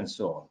 and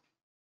so on.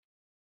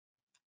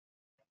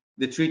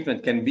 The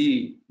treatment can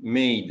be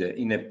made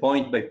in a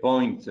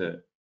point-by-point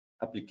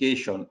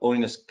application or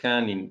in a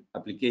scanning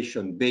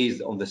application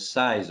based on the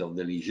size of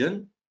the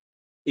lesion.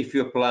 If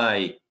you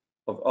apply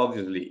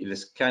obviously in the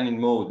scanning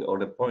mode or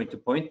the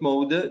point-to-point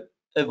mode,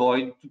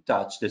 avoid to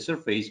touch the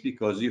surface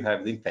because you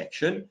have the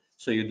infection,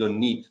 so you don't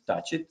need to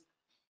touch it.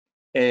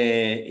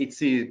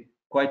 It's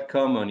quite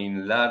common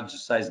in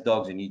large-sized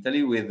dogs in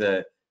Italy with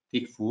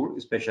thick fur,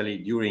 especially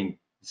during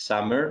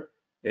summer,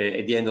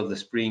 at the end of the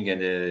spring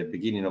and the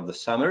beginning of the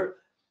summer.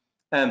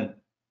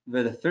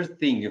 The first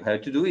thing you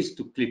have to do is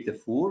to clip the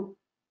fur,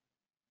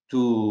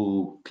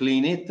 to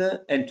clean it,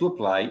 and to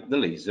apply the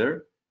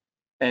laser.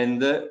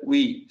 And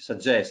we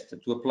suggest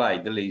to apply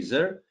the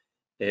laser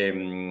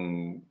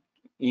in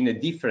a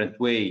different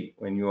way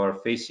when you are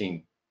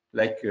facing,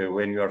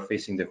 when you are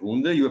facing the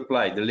wound. You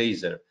apply the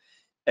laser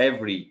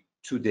every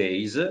 2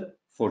 days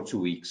for 2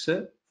 weeks.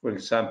 For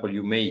example,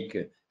 you make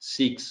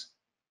 6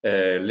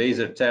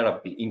 laser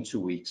therapy in 2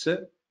 weeks,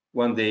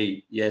 1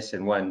 day yes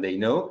and 1 day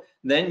no.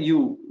 Then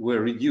you will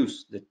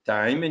reduce the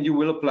time and you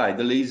will apply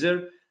the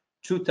laser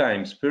 2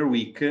 times per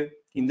week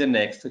in the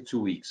next 2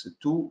 weeks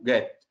to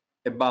get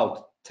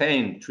about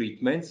 10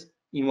 treatments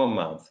in 1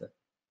 month.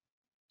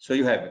 So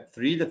you have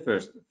 3 the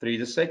first, 3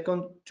 the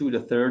second, 2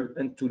 the third,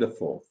 and 2 the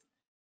fourth,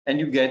 and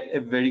you get a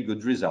very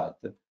good result.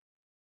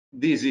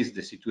 This is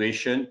the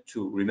situation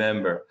to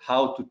remember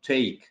how to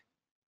use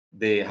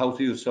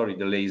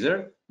the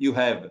laser. You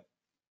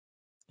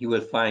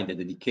will find a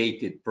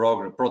dedicated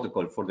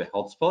protocol for the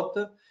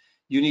hotspot.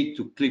 You need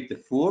to clip the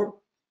fur,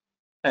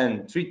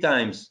 and 3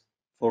 times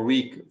per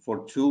week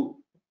for 2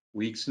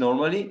 weeks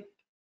normally.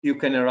 You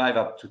can arrive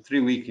up to 3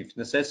 weeks if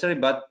necessary,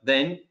 but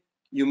then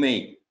you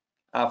make,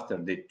 after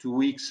the 2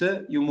 weeks,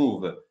 you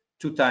move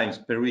 2 times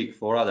per week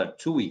for other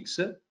 2 weeks.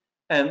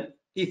 And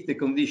if the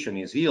condition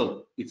is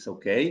healed, it's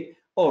okay.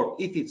 Or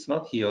if it's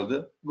not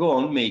healed, go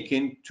on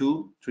making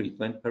 2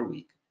 treatments per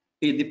week.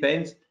 It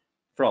depends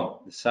from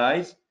the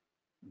size,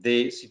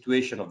 the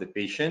situation of the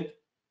patient.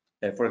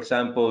 For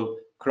example,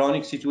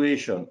 chronic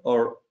situation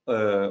or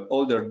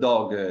older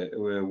dog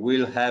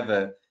will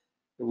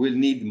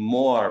need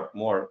more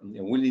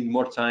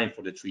time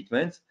for the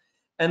treatment,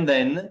 and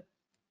then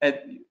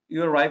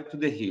you arrive to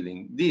the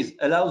healing. This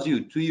allows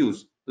you to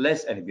use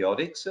less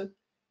antibiotics,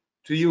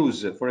 to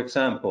use, for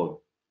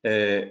example,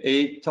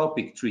 a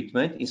topic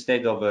treatment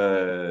instead of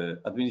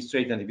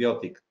administered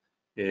antibiotic,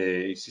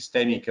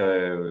 systemic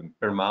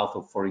per mouth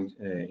or for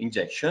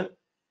injection,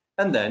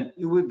 and then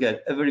you will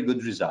get a very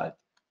good result.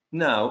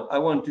 Now I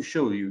want to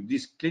show you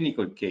this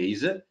clinical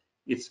case.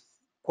 It's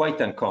quite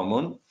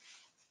uncommon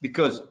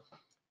because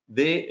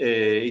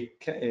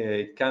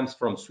it comes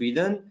from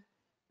Sweden.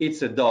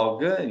 It's a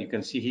dog, and you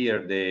can see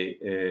here the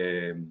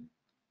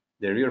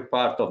rear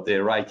part of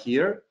the right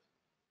ear.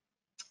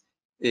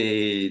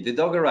 The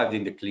dog arrived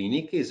in the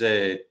clinic. Is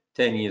a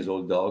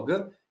 10-year-old dog,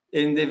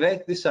 and the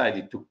vet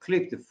decided to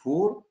clip the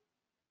fur,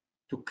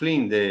 to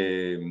clean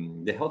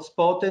the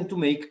hotspot, and to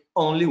make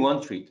only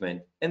 1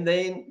 treatment. And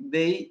then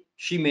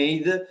she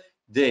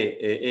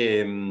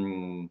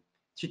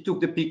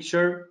took the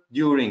picture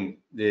during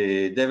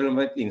the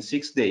development in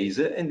 6 days,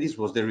 and this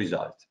was the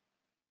result.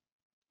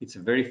 It's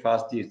very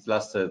fast. It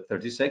lasts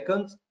 30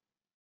 seconds.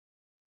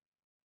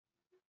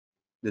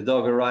 The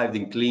dog arrived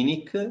in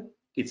clinic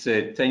It's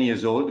a 10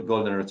 years old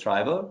golden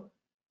retriever,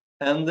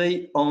 and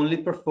they only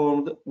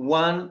performed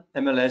one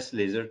MLS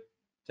laser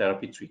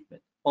therapy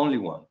treatment, only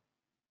one.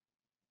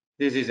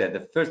 This is at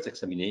the first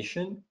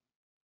examination,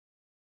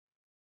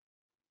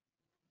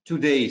 2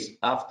 days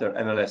after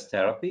MLS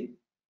therapy,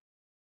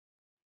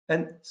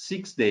 and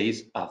 6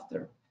 days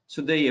after.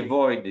 So they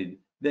avoided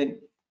then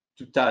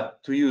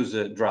to use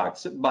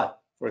drugs. But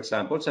for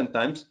example,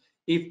 sometimes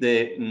if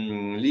the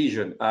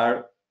lesions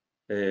are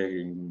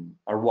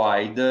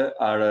wide,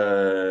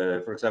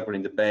 for example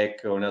in the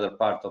back or another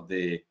part of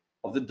the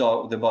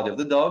body of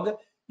the dog,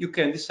 you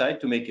can decide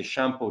to make a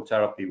shampoo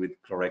therapy with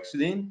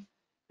chlorhexidine.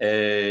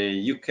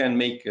 You can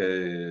make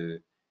 2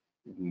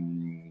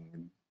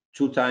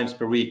 times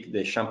per week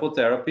the shampoo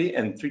therapy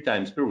and 3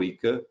 times per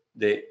week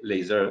the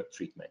laser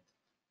treatment.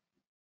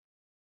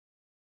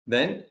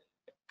 Then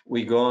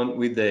we go on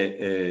with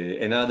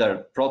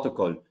another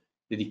protocol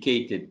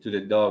dedicated to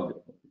the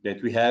dog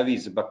that we have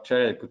is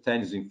bacterial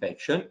cutaneous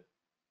infection.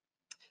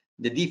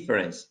 The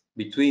difference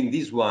between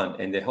this one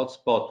and the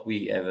hotspot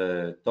we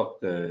have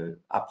talked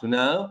up to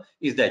now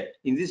is that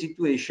in this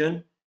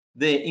situation,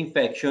 the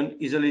infection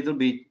is a little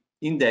bit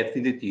in depth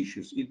in the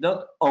tissues. It's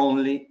not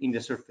only in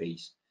the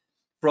surface.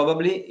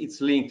 Probably it's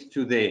linked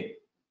to a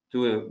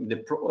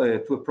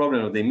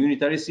problem of the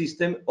immunitary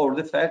system, or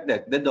the fact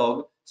that the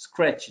dog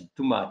scratched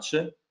too much,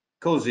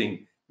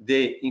 causing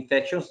the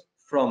infections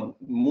from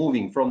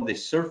moving from the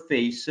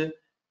surface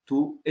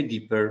to a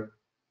deeper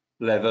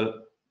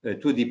level,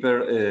 to a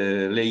deeper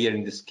layer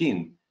in the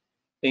skin.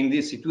 In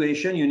this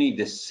situation, you need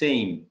the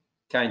same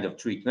kind of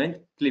treatment,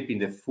 clipping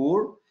the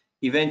fur.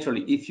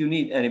 Eventually, if you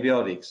need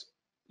antibiotics,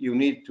 you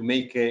need to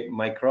make a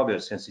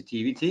microbial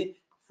sensitivity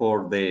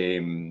for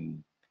the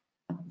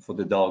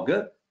dog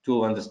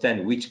to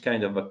understand which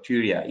kind of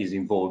bacteria is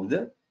involved,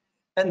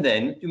 and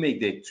then to make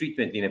the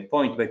treatment in a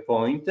point by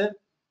point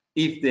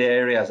if the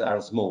areas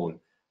are small,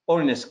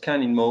 or in a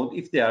scanning mode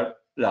if they are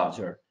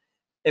larger,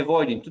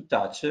 avoiding to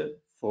touch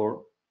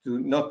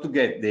not to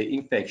get the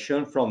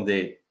infection from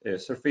the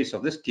surface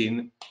of the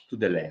skin to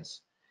the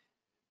lens.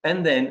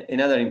 And then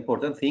another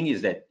important thing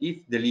is that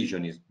if the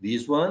lesion is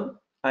this one,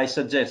 I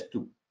suggest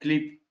to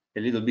clip a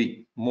little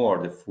bit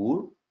more the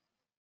fur,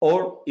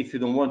 or if you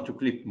don't want to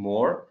clip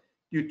more,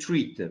 you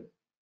treat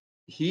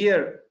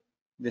here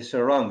the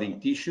surrounding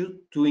tissue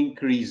to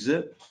increase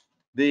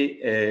the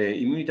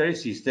immunitary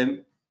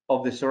system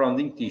of the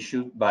surrounding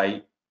tissue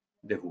by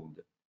the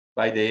wound,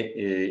 by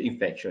the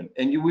infection,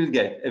 and you will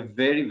get a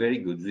very, very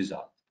good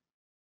result.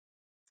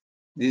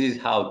 This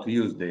is how to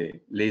use the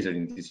laser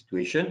in this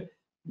situation.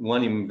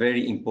 One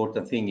very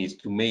important thing is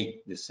to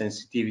make the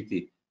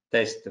sensitivity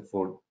test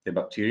for the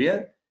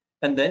bacteria,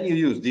 and then you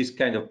use this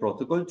kind of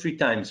protocol 3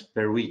 times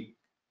per week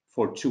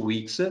for 2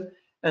 weeks,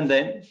 and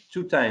then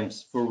 2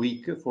 times per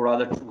week for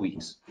other 2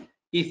 weeks.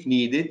 If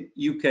needed,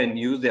 you can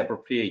use the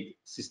appropriate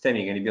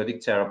systemic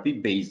antibiotic therapy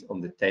based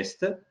on the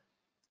test.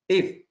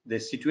 If the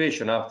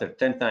situation after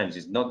 10 times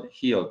is not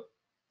healed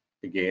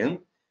again,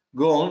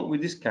 go on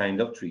with this kind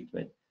of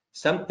treatment.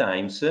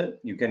 Sometimes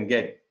you can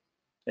get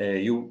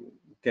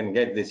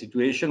the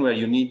situation where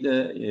you need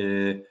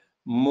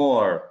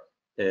more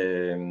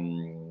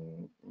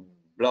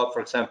blood,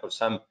 for example,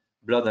 some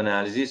blood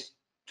analysis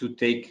to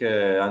take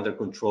under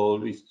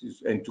control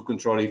and to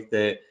control if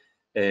the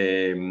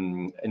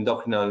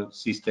endocrine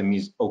system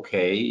is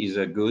okay, is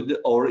good,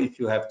 or if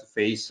you have to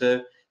face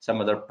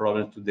some other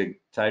problem to the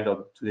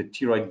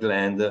thyroid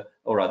gland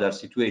or other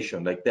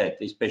situation like that,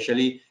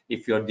 especially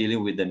if you are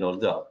dealing with an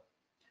old dog.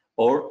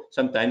 Or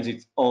sometimes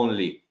it's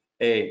only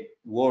a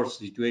worse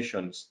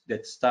situation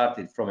that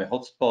started from a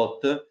hot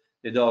spot,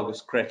 the dog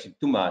scratched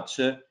too much,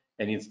 and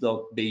it's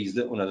not based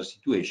on other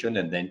situation,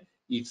 and then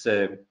it's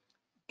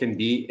can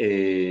be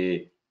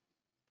a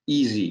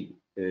easy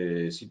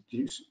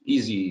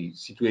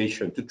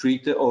situation to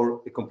treat,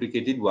 or a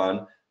complicated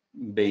one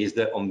based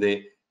on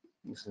the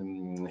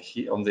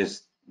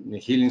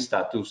heal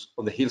status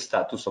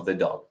of the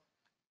dog.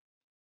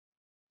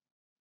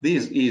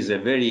 This is a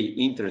very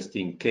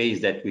interesting case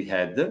that we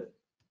had.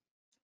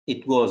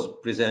 It was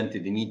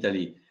presented in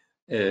Italy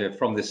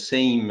from the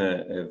same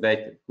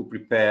vet who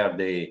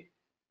prepared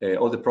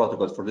all the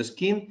protocols for the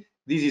skin.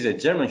 This is a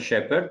German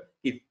Shepherd.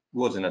 It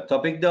was an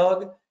atopic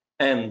dog,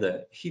 and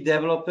he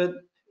developed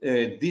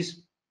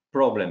this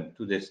problem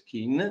to the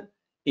skin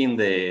in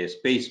the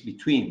space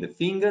between the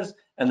fingers,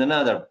 and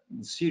another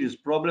serious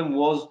problem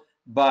was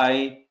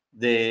by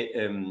the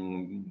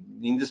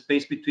in the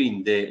space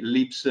between the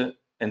lips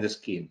and the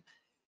skin.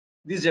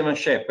 This German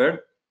Shepherd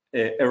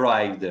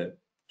arrived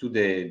to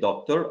the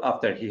doctor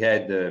after he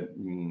had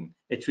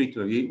a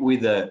treatment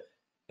with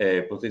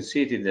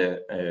potentiated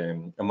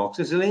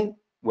amoxicillin,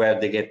 where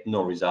they get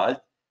no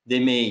result. They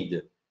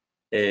made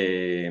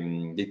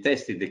they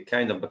tested the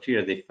kind of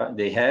bacteria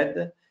they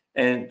had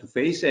and to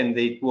face, and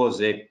it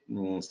was a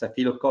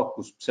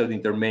Staphylococcus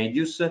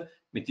pseudointermedius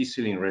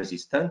methicillin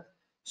resistant.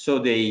 So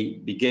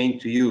they began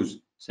to use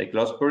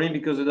cyclosporin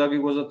because the dog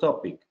was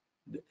atopic.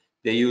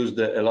 They used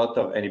a lot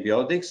of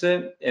antibiotics,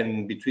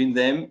 and between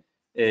them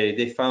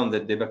they found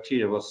that the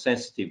bacteria was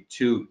sensitive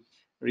to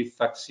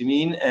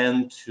rifaximin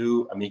and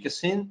to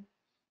amikacin.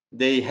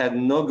 They had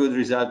no good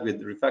result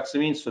with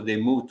rifaximin, so they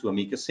moved to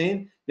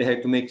amikacin. They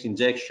had to make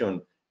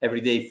injection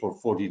every day for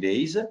 40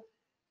 days,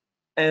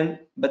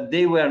 but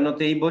they were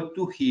not able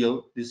to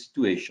heal the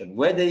situation.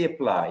 When they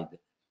applied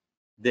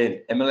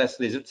the MLS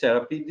laser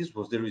therapy, this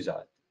was the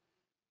result.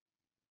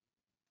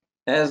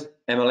 As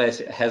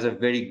MLS has a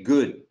very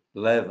good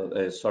level,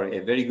 a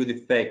very good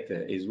effect,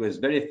 it was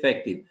very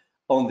effective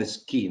on the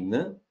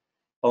skin,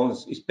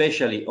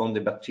 especially on the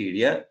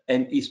bacteria,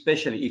 and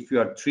especially if you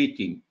are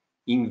treating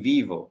in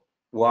vivo,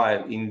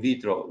 while in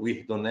vitro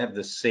we don't have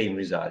the same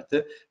result.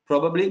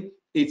 Probably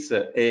it's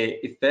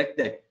a effect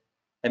that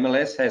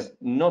MLS has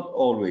not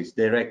always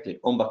directly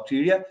on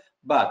bacteria,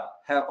 but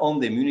on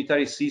the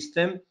immunitary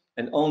system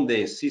and on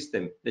the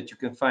system that you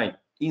can find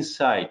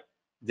inside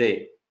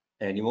the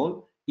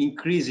animal,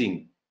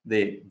 increasing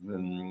the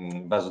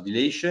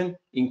vasodilation,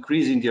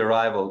 increasing the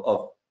arrival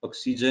of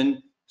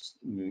oxygen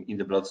in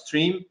the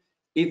bloodstream.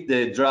 If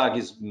the drug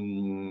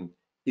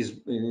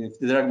if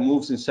the drug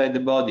moves inside the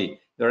body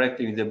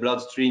directly in the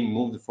bloodstream,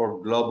 moved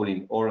for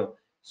globulin or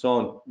so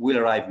on, will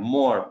arrive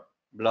more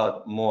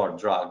blood, more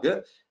drug,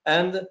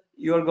 and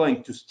you are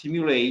going to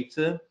stimulate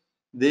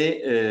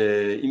the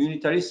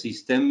immunitary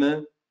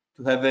system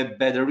to have a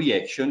better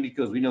reaction,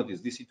 because we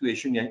noticed this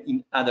situation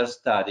in other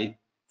studies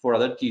for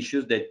other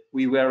tissues that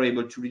we were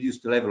able to reduce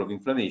the level of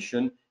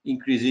inflammation,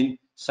 increasing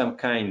some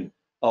kind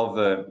of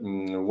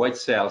white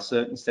cells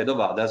instead of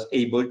others,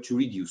 able to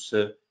reduce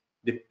the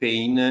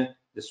pain,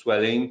 the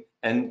swelling,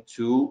 and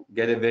to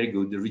get a very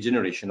good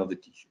regeneration of the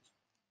tissues.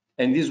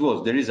 And this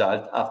was the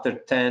result after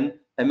 10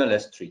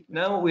 MLS treatment.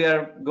 Now we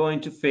are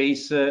going to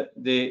face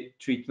the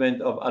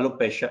treatment of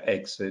alopecia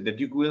X, that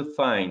you will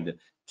find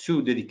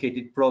 2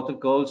 dedicated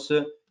protocols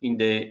in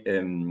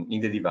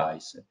the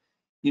device.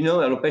 You know,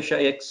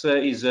 alopecia X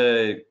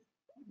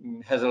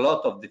has a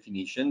lot of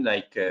definition,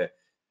 like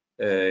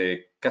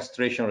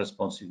castration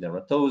responsive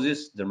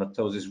dermatosis,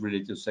 dermatosis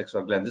related to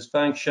sexual gland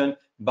dysfunction,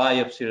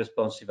 biopsy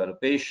responsive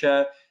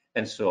alopecia,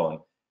 and so on.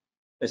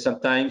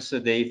 Sometimes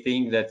they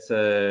think that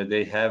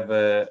they have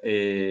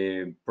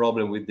a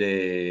problem with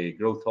the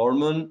growth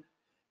hormone,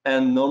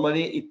 and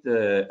normally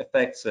it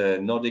affects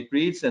Nordic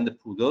breeds and the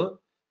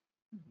poodle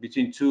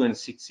between 2 and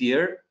 6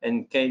 years,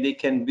 and they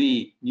can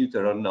be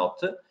neuter or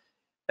not.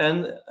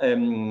 And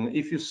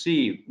if you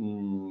see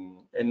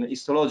an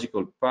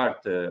histological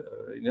part,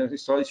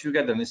 if you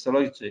get an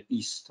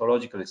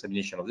histological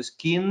examination of the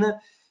skin,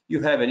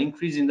 you have an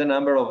increase in the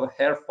number of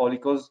hair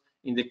follicles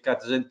in the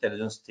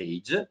catagen-telogen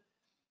stage.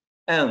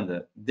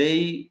 And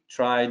they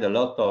tried a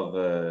lot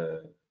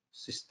of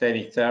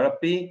systemic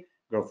therapy,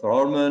 growth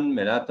hormone,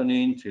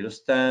 melatonin,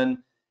 trilostan,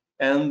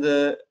 and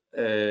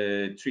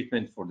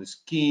treatment for the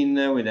skin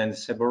with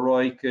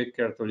antiseboroic,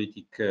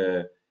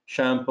 keratolytic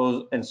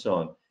shampoos, and so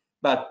on.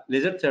 But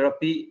laser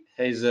therapy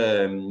has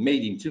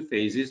made in 2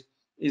 phases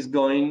is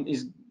going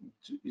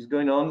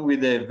on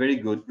with a very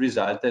good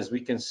result, as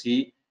we can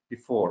see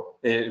before.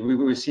 We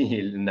will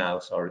see now.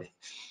 Sorry,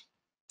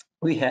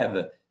 we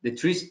have the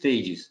 3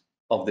 stages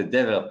of the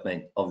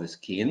development of the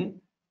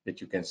skin that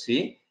you can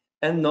see,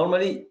 and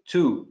normally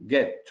to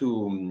get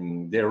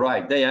to the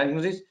right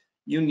diagnosis,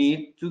 you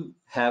need to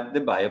have the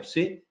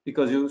biopsy,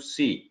 because you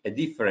see a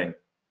different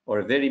or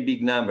a very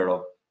big number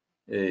of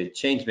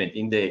changement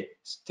in the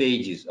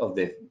stages of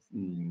the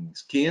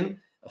skin,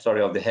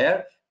 sorry, of the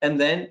hair, and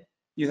then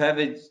you have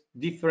a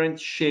different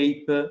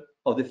shape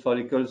of the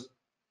follicles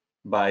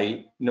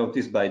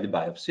noticed by the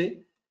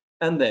biopsy.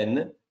 And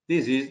then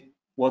this is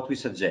what we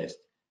suggest.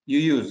 You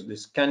use the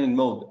scanning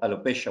mode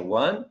alopecia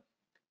 1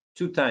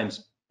 2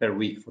 times per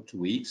week for 2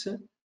 weeks.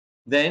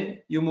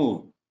 Then you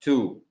move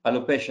to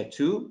alopecia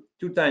 2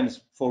 2 times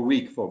per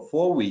week for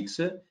 4 weeks,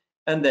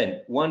 and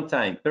then 1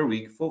 time per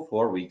week for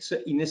 4 weeks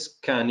in a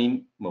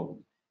scanning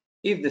mode.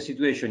 If the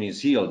situation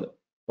is healed,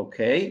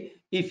 okay.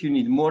 If you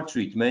need more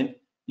treatment,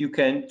 you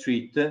can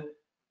treat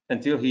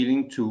until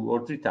healing 2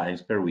 or 3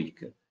 times per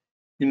week.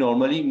 You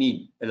normally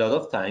need a lot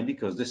of time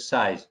because the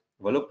size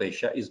of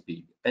alopecia is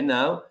big. And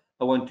now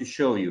I want to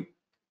show you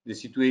the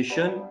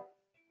situation,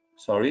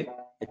 sorry,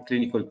 a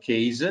clinical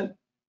case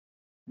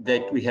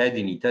that we had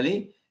in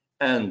Italy,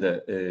 and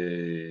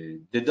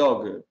the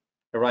dog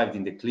arrived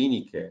in the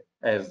clinic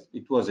as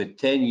it was a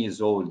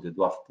 10-year-old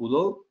dwarf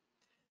poodle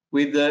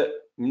with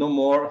no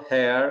more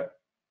hair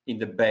in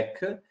the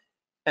back,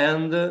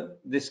 and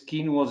the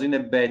skin was in a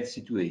bad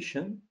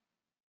situation.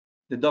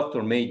 The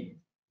doctor made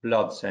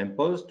blood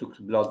samples, took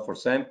blood for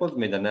samples,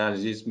 made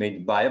analysis,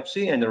 made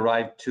biopsy, and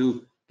arrived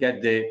to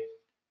get the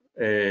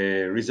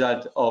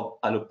result of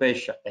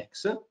alopecia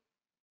X.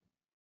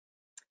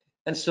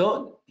 And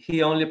so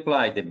he only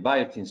applied the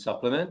biotin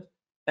supplement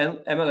and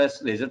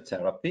MLS laser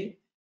therapy.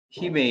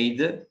 He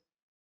made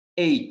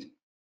 8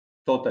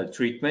 total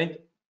treatment,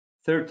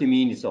 30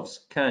 minutes of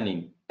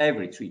scanning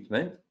every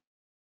treatment.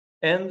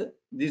 And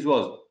this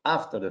was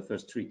after the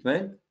first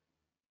treatment.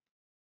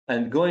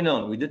 And going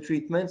on with the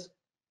treatments,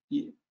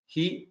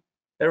 he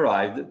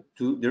arrived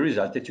to the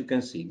result that you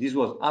can see. This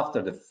was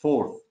after the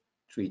 4th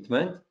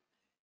treatment.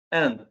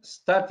 And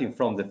starting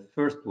from the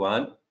first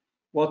one,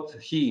 what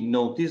he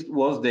noticed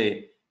was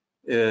the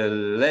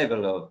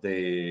level of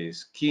the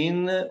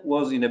skin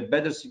was in a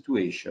better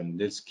situation.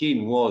 The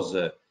skin was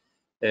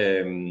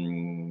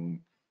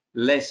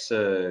less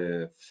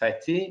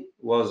fatty,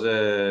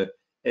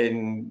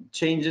 and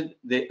changed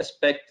the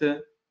aspect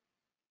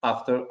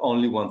after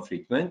only one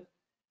treatment,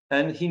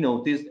 and he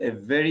noticed a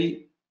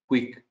very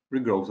quick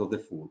regrowth of the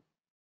foot.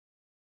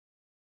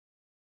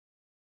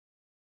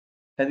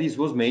 And this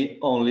was made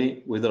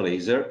only with a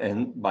laser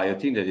and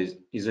biotin, that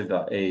is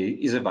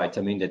a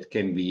vitamin that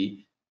can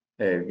be,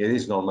 it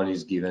is normally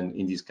given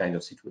in this kind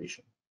of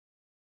situation.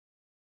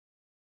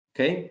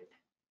 Okay,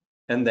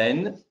 and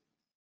then,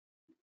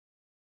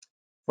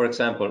 for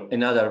example,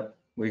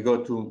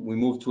 we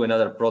move to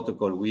another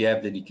protocol we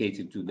have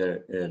dedicated to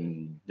the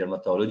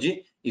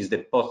dermatology, is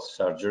the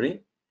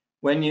post-surgery.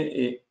 When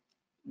the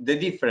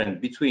difference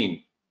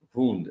between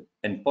wound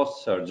and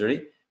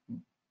post-surgery,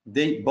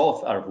 they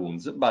both are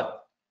wounds, but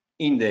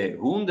in the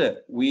wound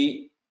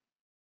we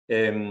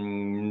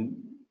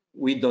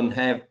don't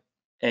have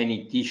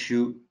any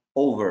tissue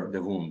over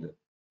the wound,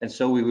 and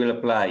so we will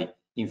apply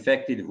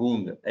infected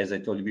wound, as I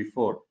told you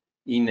before,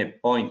 in a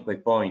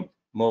point-by-point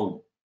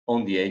mode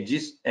on the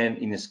edges and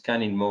in a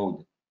scanning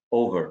mode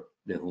over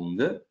the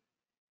wound.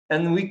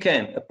 And we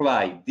can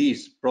apply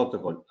this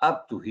protocol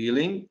up to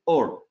healing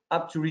or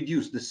up to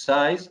reduce the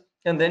size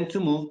and then to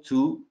move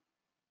to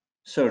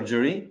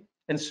surgery.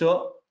 And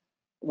so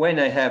when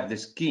I have the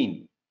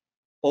skin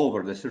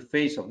over the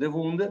surface of the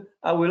wound,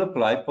 I will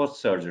apply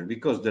post-surgery,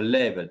 because the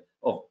level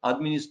of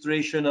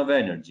administration of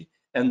energy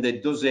and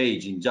the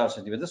dosage in joules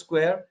centimeter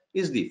square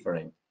is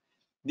different.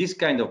 This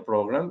kind of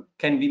program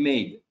can be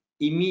made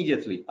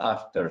immediately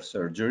after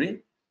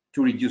surgery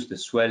to reduce the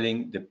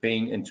swelling, the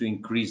pain, and to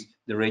increase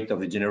the rate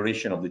of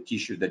regeneration of the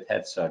tissue that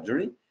had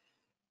surgery.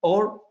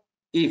 Or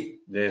if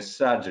the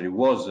surgery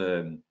was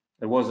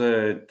there was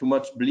too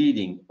much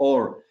bleeding,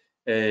 or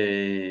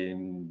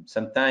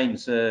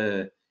sometimes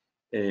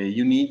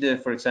you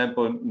need, for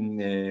example,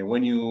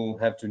 when you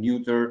have to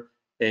neuter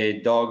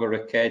a dog or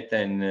a cat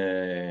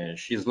and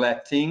she's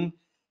lacting,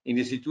 in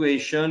the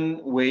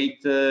situation,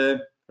 wait,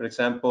 for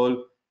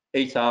example,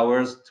 8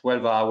 hours,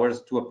 12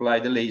 hours to apply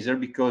the laser,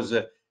 because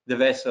the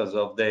vessels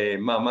of the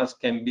mammals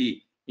can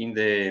be in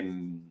the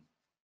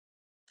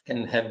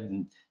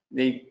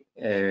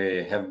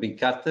have been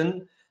cut,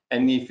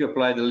 and if you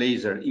apply the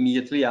laser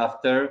immediately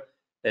after,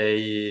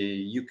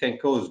 you can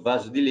cause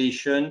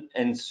vasodilation,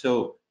 and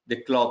so the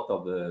clot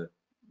of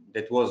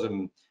that was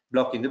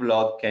blocking the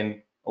blood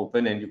can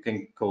open, and you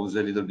can cause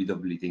a little bit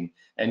of bleeding,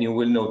 and you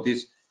will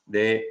notice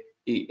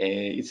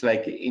it's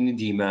like an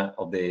edema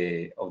of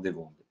the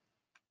wound.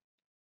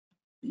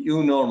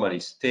 You normally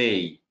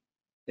stay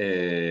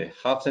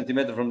half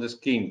centimeter from the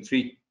skin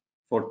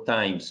 3-4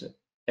 times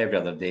every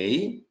other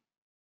day.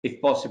 If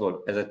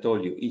possible, as I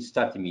told you, it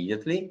start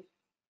immediately,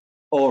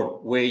 or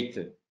wait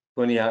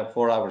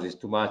 24 hours is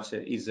too much,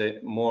 is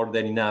more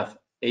than enough,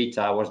 8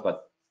 hours,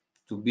 but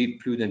to be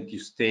prudent, you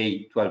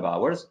stay 12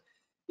 hours.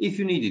 If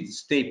you needed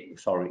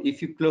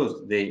if you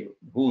close the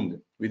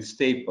wound with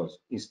staples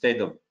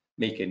instead of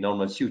make a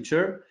normal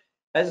suture,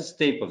 as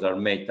staples are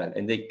metal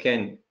and they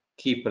can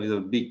keep a little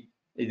bit,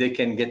 they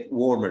can get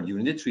warmer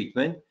during the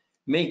treatment,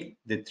 make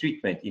the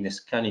treatment in a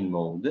scanning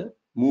mode,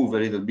 move a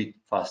little bit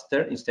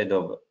faster instead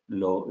of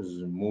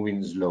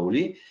moving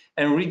slowly,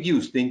 and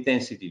reduce the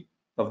intensity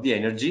of the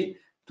energy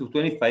to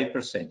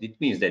 25%. It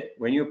means that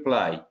when you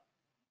apply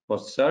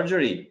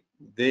post-surgery,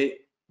 the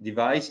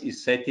device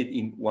is set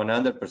in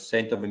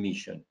 100% of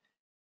emission.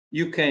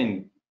 You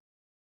can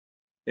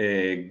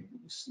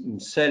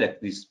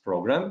select this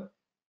program.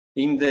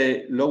 In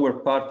the lower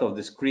part of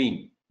the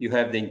screen, you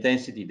have the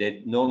intensity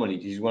that normally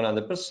it is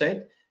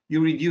 100%.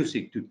 You reduce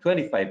it to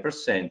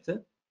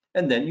 25%,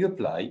 and then you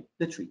apply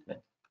the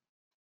treatment.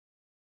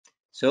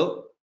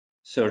 So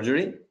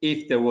surgery,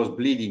 if there was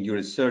bleeding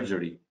during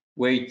surgery,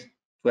 wait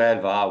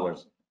 12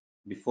 hours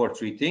before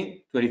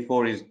treating.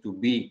 24 is to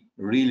be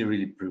really,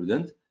 really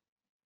prudent.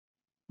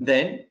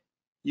 Then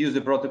use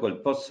the protocol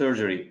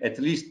post-surgery at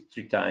least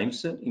 3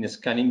 times in a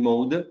scanning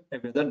mode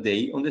every other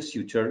day on the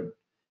suture.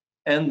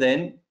 And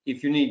then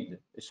if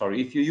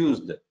you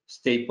used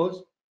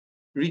staples,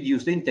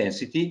 reduce the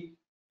intensity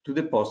to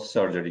the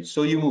post-surgery.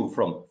 So you move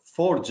from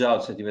 4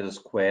 joules centimeter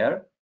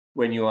square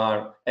when you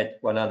are at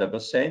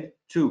 100%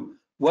 to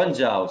 1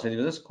 joule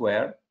centimeter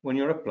square when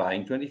you're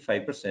applying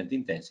 25%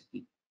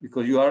 intensity,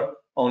 because you are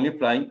only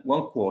applying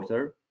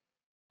 1/4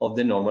 of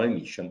the normal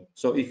emission.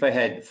 So if I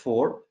had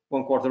 4,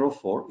 1/4 of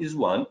 4 is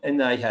 1,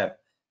 and I have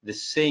the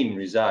same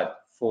result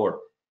for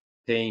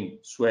pain,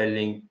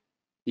 swelling,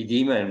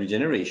 edema, and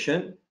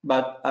regeneration,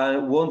 but I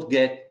won't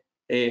get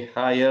a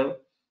higher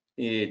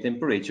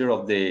temperature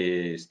of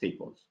the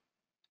staples.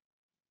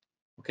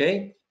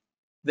 Okay,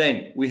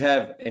 then we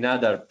have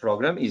another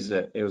program, is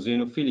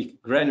eosinophilic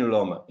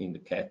granuloma in the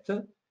cat.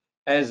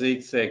 As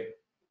it's a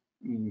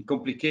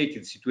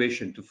complicated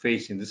situation to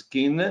face in the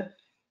skin,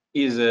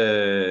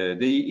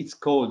 it's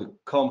called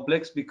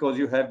complex because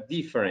you have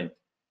different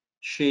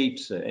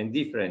shapes and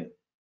different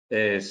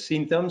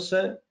symptoms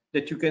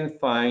that you can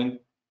find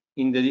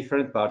in the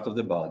different parts of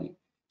the body.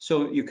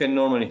 So you can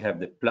normally have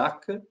the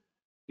plaque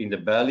in the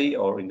belly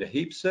or in the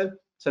hips.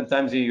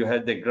 Sometimes you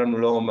have the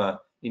granuloma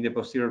in the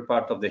posterior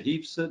part of the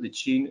hips, the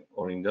chin,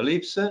 or in the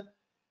lips.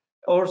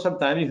 Or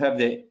sometimes you have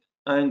the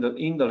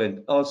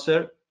indolent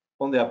ulcer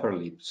on the upper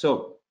lip.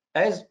 So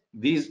as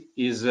this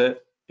is a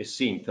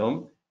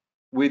symptom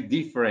with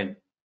different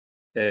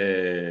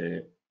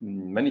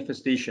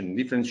manifestation,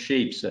 different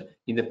shapes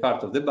in the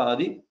part of the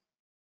body,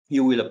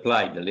 you will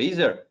apply the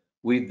laser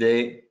with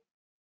the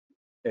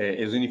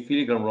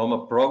eosinophilic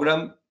granuloma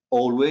program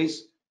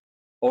always,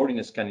 or in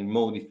a scanning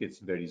mode if it's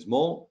very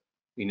small,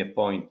 in a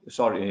point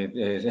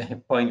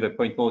by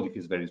point mode if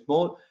it's very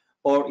small,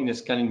 or in a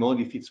scanning mode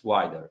if it's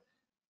wider.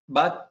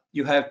 But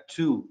you have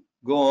to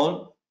go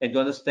on and to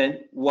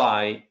understand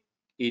why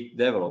it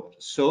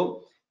developed.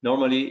 So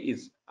normally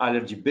it's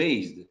allergy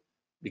based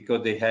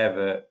because they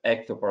have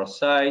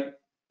ectoparasites,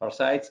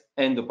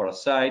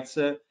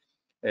 endoparasites,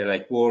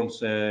 like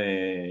worms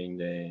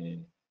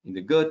in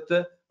the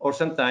gut, or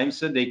sometimes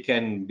they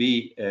can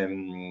be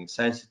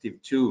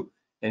sensitive to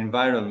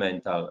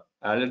environmental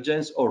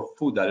allergens or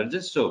food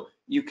allergens. So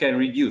you can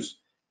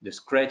reduce the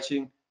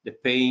scratching, the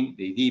pain,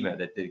 the edema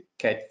that the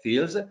cat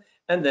feels,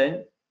 and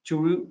then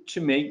to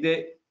make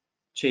the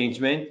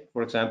changement,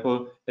 for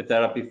example, a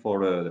therapy for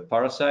the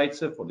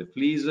parasites, for the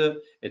fleas, a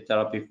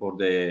therapy for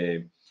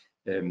the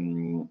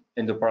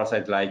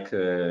endoparasite like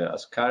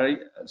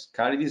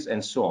Ascaridis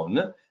and so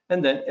on,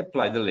 and then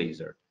apply the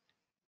laser.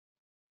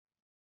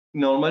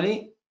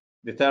 Normally,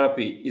 the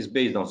therapy is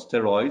based on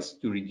steroids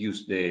to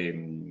reduce the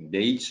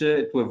itch,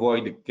 to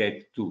avoid the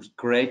cat to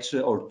scratch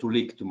or to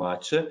lick too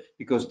much,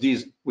 because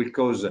this will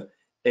cause an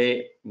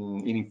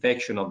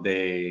infection of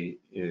the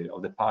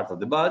part of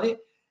the body.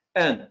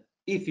 And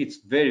if it's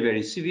very,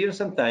 very severe,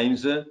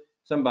 sometimes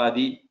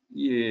somebody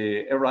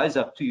arises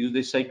up to use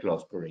the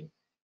cyclosporine.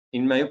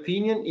 In my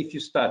opinion, if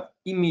you start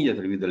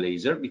immediately with the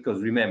laser,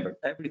 because remember,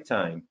 every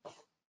time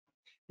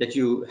that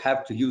you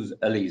have to use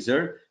a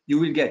laser, you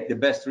will get the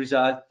best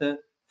result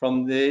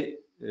from the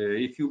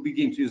if you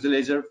begin to use the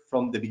laser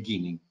from the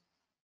beginning,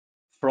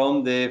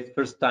 from the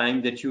first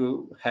time that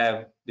you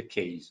have the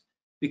case,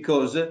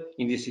 because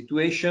in this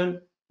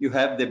situation you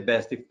have the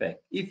best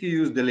effect. If you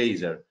use the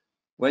laser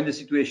when the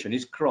situation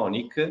is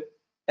chronic,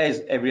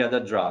 as every other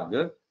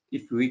drug,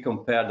 if we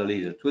compare the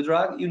laser to a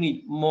drug, you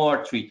need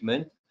more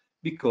treatment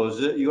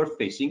because you are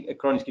facing a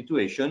chronic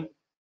situation,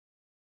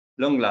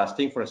 long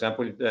lasting. For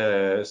example,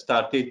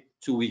 started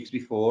 2 weeks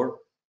before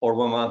or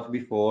 1 month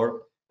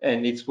before,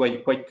 and it's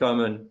quite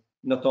common,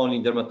 not only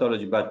in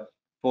dermatology, but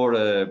for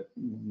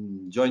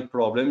joint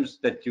problems,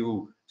 that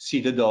you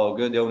see the dog,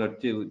 the owner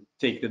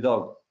takes the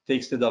dog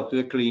to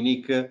the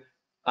clinic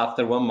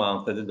after 1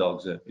 month that the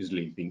dog is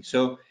limping.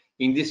 So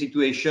in this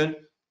situation,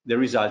 the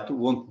result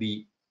won't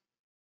be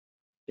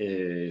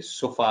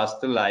so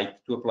fast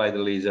like to apply the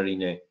laser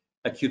in a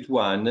acute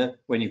one,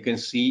 when you can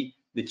see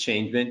the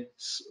changement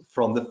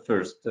from the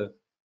first time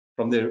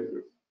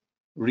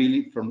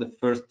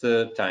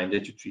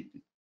that you treat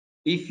it.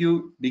 If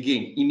you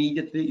begin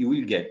immediately, you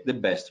will get the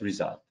best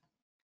result.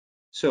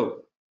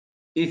 So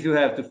if you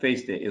have to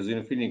face the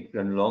eosinophilic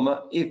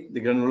granuloma, if the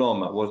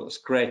granuloma was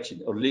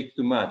scratched or leaked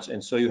too much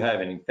and so you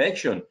have an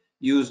infection,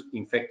 use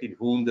infected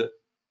wound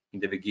in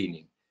the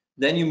beginning.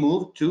 Then you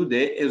move to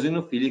the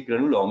eosinophilic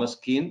granuloma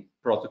skin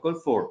protocol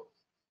for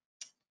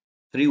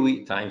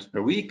 3 times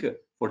per week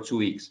for 2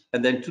 weeks,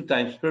 and then 2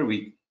 times per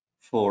week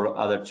for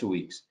other 2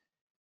 weeks.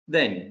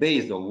 Then,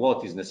 based on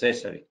what is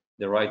necessary,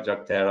 the right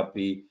drug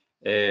therapy,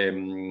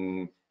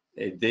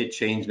 the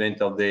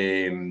changement of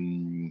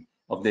the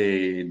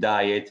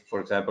diet, for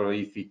example,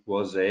 if it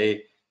was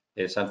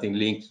something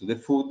linked to the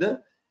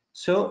food.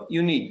 So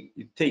you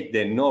take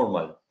the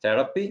normal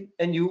therapy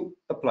and you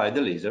apply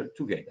the laser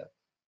together.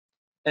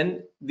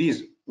 And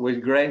this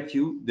will grant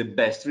you the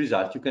best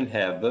result you can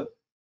have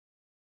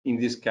in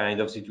this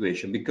kind of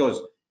situation,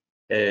 because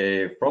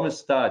from a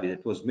study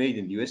that was made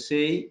in the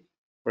USA,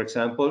 for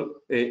example,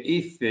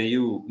 if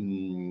you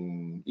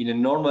in a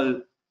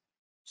normal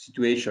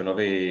situation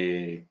of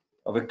a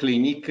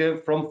clinic,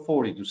 from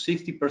 40 to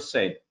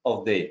 60%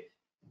 of the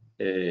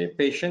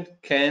patient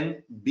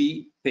can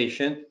be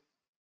patient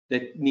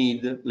that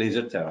need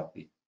laser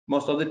therapy.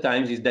 Most of the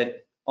times is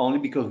that only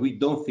because we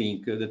don't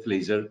think that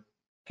laser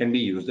can be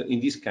used in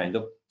this kind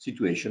of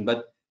situation,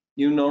 but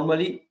you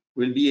normally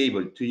will be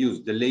able to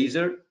use the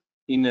laser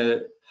in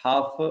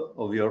half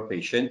of your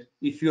patient.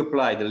 If you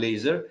apply the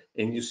laser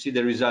and you see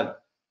the result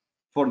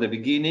for the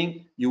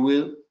beginning, you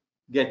will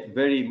get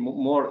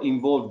more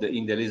involved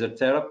in the laser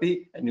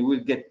therapy, and you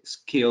will get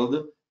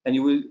skilled, and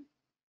you will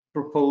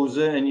propose,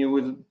 and you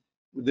will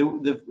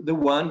the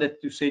one that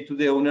you say to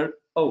the owner,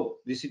 oh,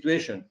 this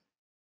situation,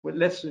 well,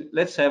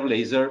 let's have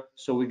laser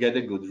so we get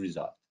a good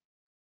result.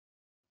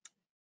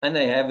 And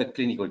I have a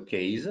clinical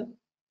case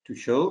to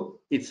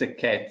show. It's a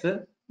cat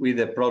with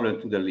a problem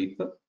to the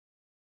lip.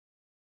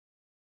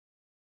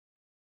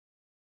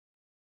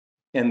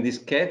 And this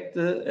cat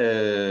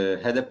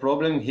had a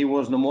problem. He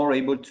was no more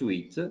able to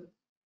eat.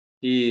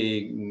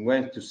 He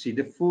went to see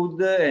the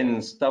food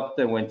and stopped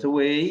and went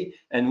away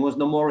and was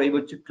no more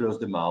able to close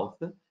the mouth.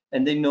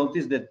 And they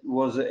noticed that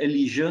was a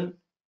lesion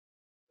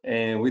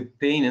with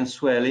pain and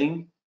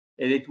swelling,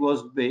 and it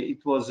was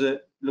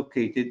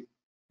located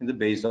in the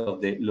base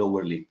of the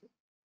lower lip.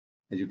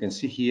 As you can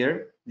see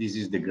here, this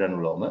is the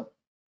granuloma.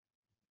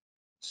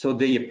 So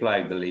they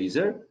applied the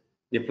laser,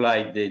 they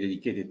applied the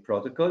dedicated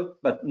protocol,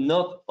 but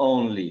not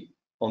only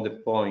on the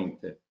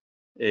point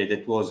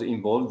that was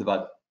involved,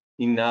 but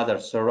in other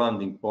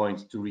surrounding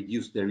points to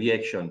reduce the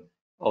reaction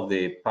of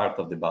the part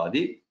of the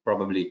body.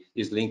 Probably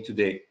is linked to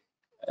the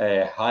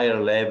higher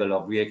level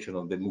of reaction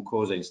of the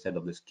mucosa instead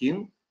of the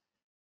skin.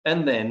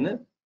 And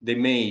then they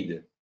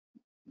made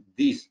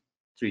this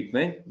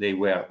treatment. They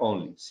were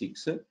only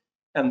 6.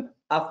 And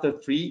after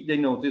 3, they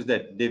noticed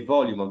that the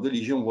volume of the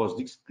lesion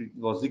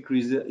was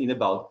decreased in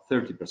about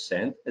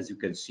 30%, as you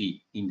can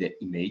see in the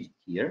image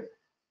here.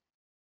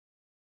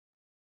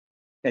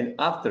 And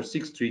after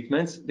 6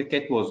 treatments, the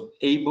cat was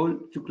able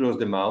to close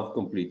the mouth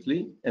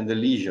completely, and the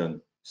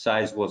lesion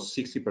size was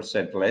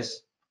 60%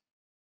 less.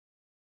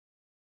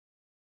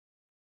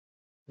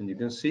 And you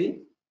can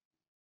see.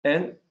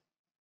 And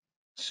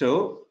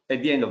so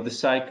at the end of the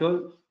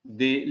cycle,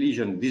 the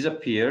lesion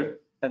disappeared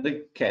and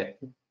the cat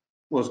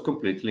was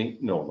completely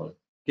normal,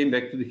 came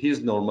back to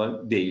his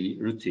normal daily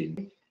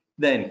routine.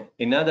 Then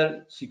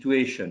another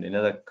situation,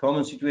 another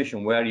common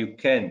situation where you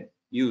can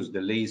use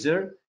the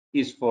laser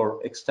is for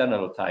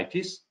external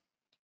otitis.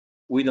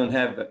 We don't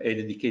have a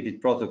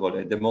dedicated protocol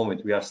at the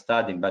moment we are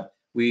studying, but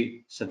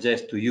we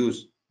suggest to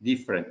use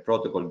different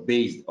protocol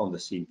based on the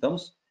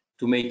symptoms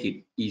to make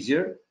it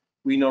easier.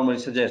 We normally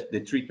suggest the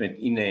treatment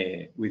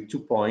with 2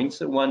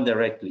 points, one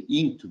directly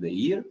into the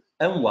ear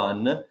and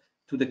one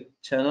to the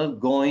channel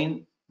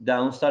going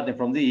down, starting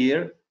from the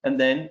ear, and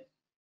then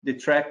the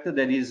tract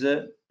that is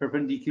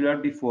perpendicular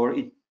before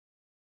it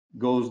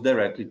goes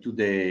directly to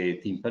the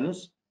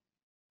tympanus.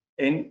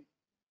 And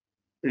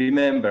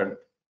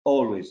remember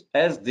always,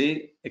 as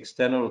the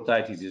external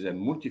otitis is a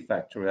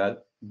multifactorial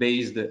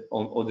based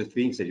on all the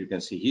things that you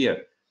can see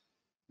here,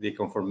 the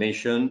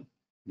conformation,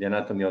 the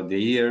anatomy of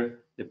the ear,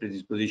 the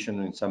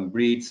predisposition in some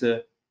breeds,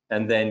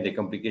 and then the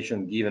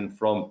complication given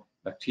from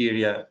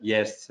bacteria,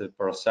 yeasts,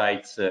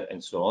 parasites,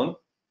 and so on.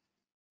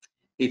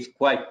 It's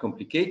quite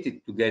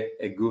complicated to get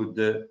a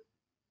good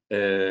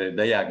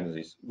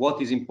diagnosis.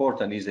 What is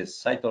important is a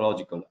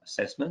cytological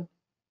assessment,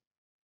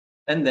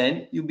 and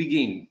then you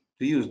begin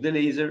to use the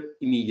laser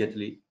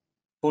immediately.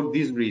 For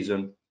this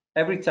reason,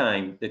 every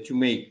time that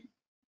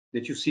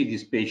you see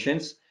these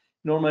patients,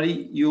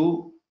 normally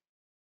you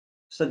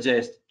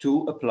suggest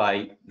to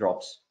apply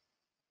drops.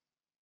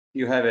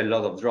 You have a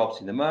lot of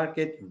drops in the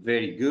market,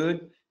 very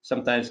good.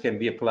 Sometimes can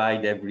be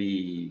applied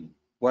every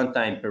 1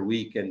 time per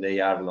week and they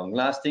are long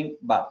lasting,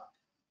 but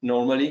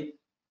normally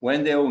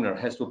when the owner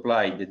has to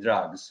apply the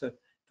drugs, to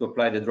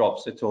apply the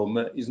drops at home,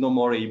 is no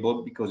more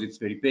able because it's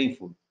very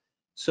painful.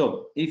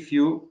 So if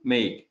you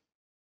make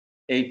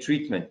a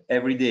treatment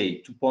every day,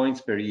 2 points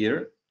per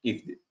year,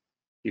 if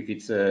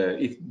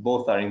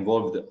both are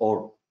involved,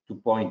 or 2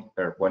 points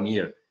per 1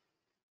 year,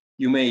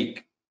 you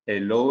make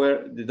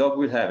the dog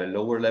will have a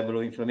lower level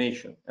of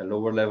inflammation, a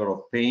lower level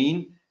of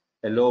pain,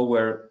 a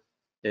lower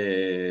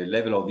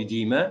level of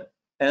edema,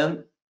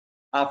 and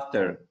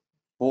after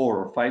 4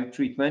 or 5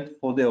 treatments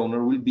for the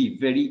owner will be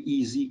very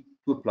easy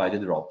to apply the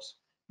drops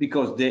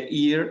because the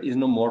ear is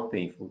no more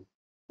painful,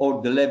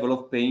 or the level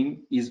of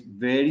pain is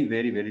very,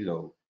 very, very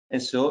low.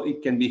 And so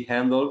it can be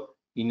handled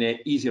in an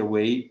easier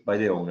way by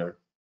the owner,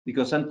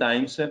 because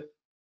sometimes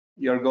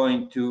you are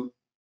going to,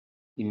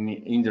 in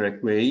an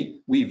indirect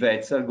way, we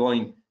vets are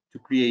going to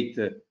create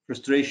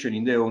frustration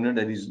in the owner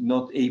that is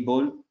not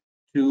able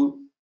to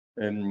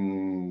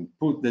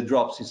put the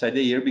drops inside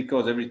the ear,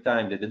 because every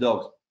time that the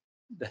dog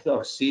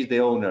sees the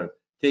owner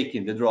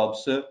taking the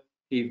drops,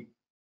 he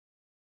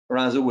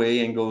runs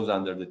away and goes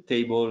under the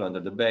table,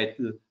 under the bed,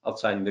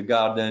 outside in the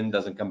garden,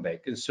 doesn't come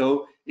back. And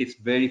so it's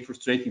very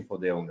frustrating for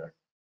the owner,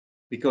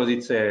 because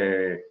it's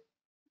to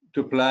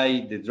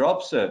apply the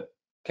drops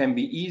can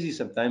be easy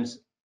sometimes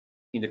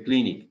in the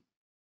clinic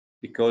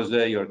because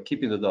you're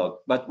keeping the dog,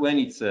 but when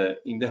it's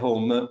in the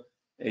home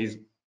is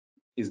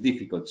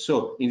difficult.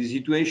 So in this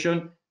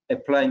situation,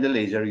 applying the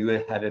laser, you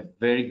will have a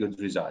very good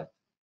result.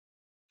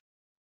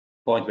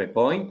 Point by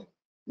point,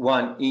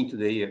 one into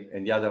the ear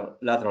and the other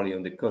laterally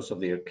on the course of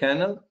the ear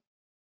canal.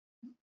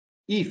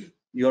 If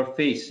you are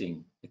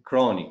facing a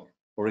chronic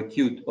or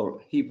acute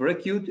or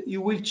hyperacute,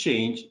 you will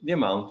change the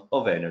amount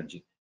of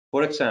energy.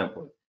 For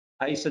example,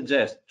 I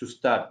suggest to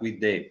start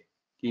with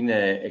in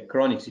a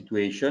chronic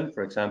situation,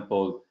 for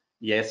example,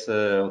 yes,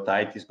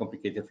 otitis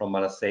complicated from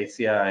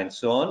malassezia and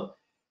so on,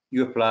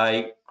 you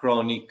apply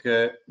chronic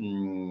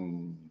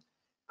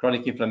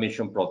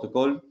inflammation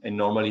protocol, and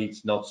normally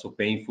it's not so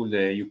painful.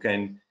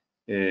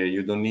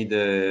 You don't need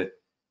to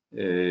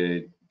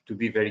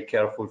be very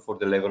careful for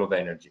the level of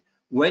energy.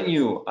 When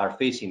you are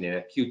facing an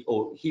acute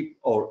or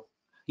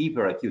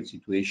hyperacute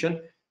situation,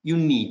 you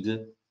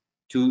need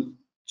to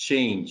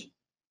change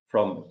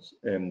from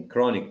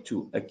chronic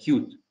to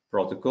acute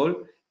protocol,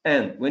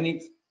 And when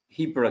it's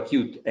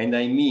hyperacute, and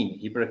I mean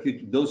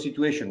hyperacute, those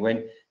situations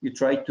when you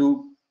try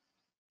to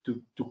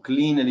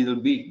clean a little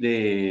bit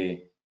the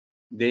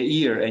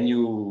ear and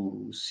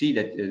you see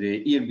that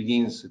the ear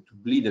begins to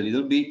bleed a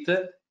little bit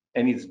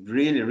and it's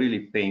really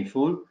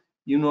painful,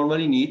 you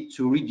normally need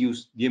to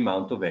reduce the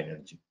amount of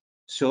energy.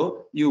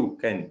 So you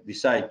can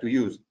decide to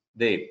use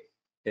the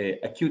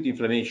acute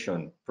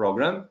inflammation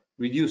program,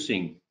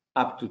 reducing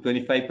up to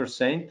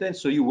 25%, and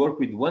so you work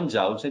with 1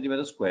 joule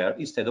centimeter square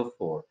instead of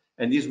 4,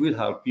 and this will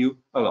help you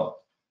a lot.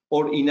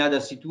 Or in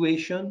other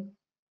situation,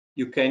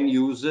 you can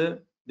use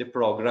the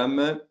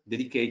program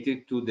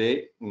dedicated to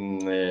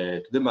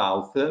the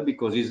mouth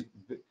because it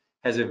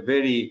has a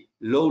very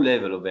low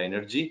level of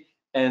energy,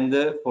 and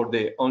for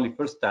the only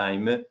first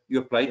time you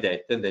apply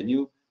that, and then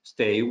you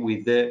stay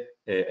with the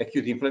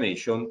acute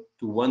inflammation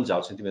to 1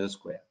 joule centimeter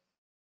square.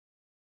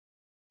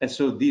 And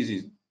so this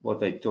is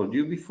what I told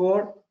you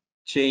before.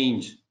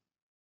 Change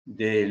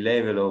the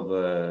level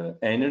of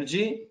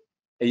energy.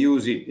 I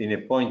use it in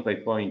a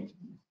point-by-point,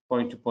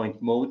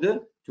 point-to-point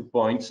mode, 2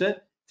 points,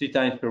 3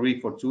 times per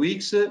week for 2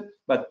 weeks.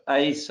 But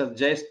I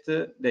suggest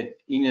that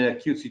in an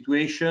acute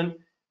situation,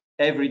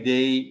 every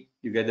day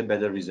you get a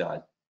better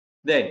result.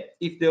 Then,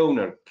 if the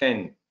owner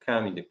can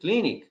come in the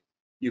clinic,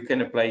 you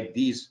can apply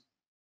this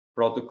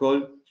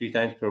protocol 3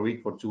 times per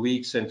week for 2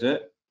 weeks, and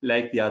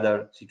like the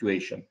other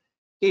situation.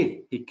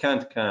 If he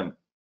can't come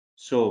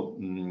so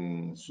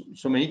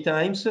many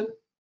times,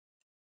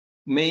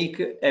 make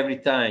every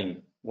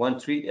day one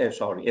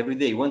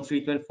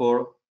treatment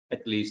for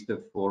at least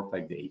 4 or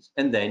 5 days,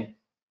 and then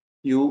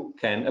you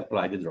can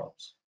apply the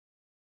drops.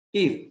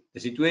 If the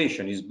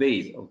situation is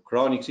based on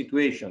chronic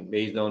situation,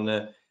 based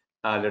on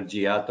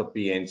allergy,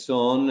 atopy, and so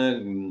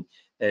on,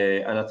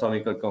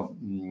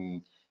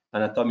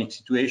 anatomic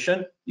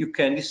situation, you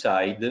can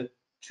decide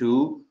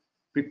to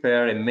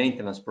prepare a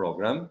maintenance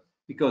program,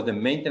 because the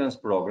maintenance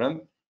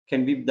program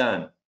can be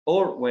done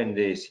or when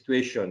the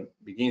situation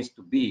begins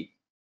to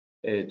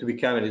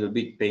become a little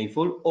bit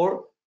painful,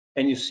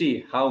 and you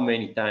see how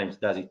many times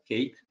does it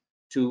take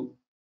to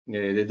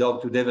the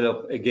dog to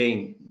develop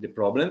again the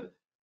problem.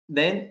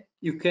 Then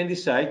you can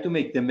decide to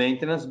make the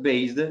maintenance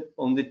based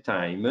on the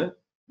time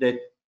that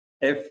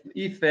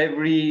if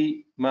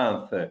every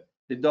month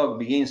the dog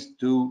begins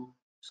to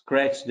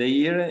scratch the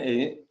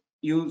ear,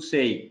 you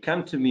say,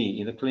 come to me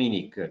in the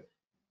clinic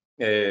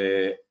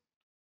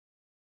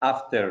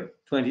after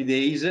 20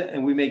 days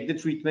and we make the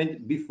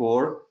treatment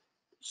before.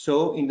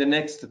 So in the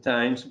next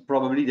times,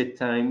 probably the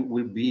time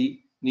will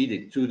be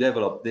needed to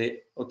develop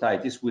the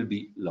otitis will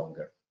be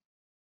longer.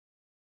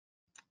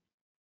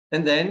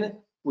 And then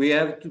we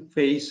have to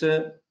face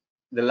the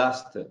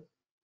last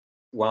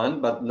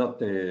one, but not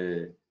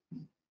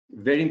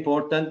very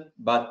important,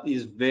 but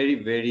is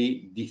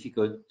very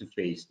difficult to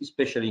face,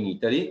 especially in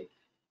Italy.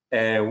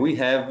 We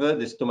have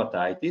the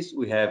stomatitis.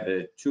 We have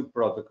 2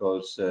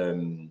 protocols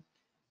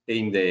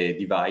in the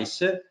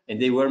device, and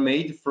they were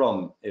made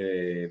from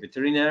a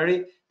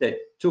veterinary that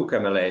took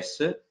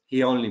MLS.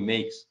 He only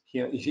makes, he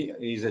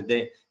is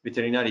a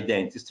veterinary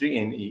dentistry,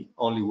 and he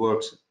only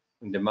works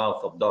in the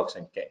mouth of dogs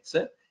and cats.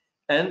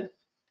 And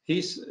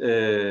he's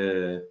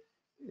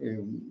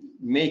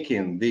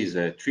making these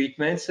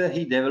treatments.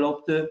 He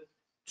developed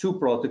 2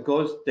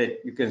 protocols that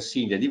you can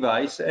see in the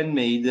device and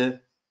made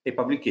a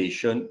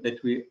publication that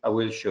I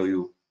will show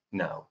you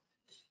now.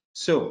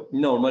 So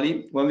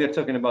normally, when we are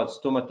talking about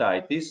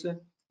stomatitis,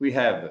 we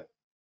have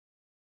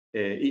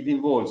it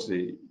involves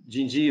the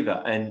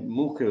gingiva and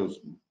mucus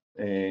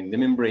and the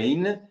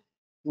membrane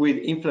with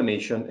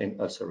inflammation and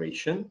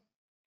ulceration.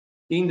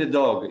 In the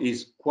dog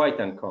is quite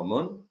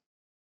uncommon.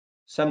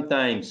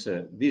 Sometimes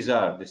these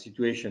are the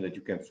situations that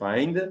you can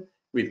find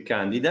with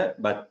Candida,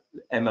 but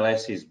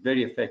MLS is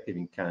very effective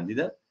in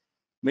Candida.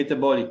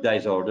 Metabolic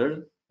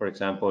disorder, for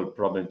example,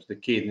 problems to the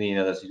kidney, in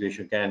other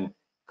situations can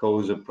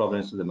cause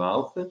problems to the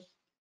mouth.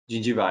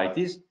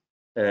 Gingivitis,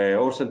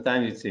 or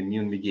sometimes it's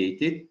immune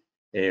mediated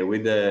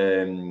with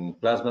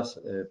plasma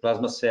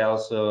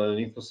cells,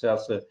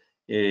 lymphocells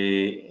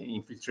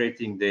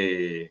infiltrating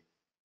the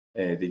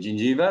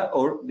gingiva,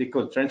 or they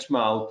call trench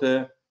mouth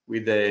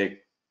with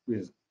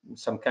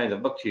some kind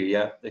of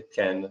bacteria that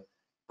can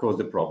cause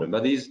the problem.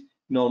 But is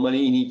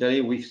normally in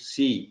Italy we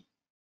see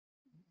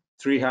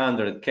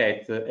 300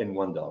 cats and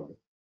 1 dog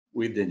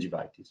with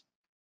gingivitis.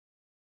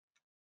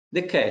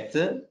 The cat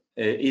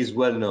is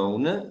well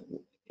known.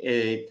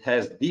 It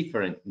has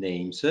different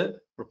names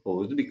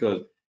proposed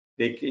because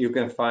you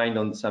can find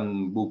on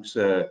some books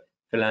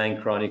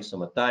feline chronic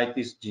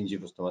stomatitis,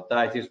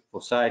 gingivostomatitis,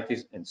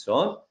 phositis, and so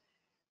on.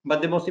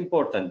 But the most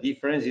important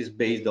difference is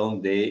based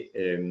on the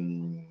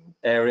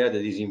area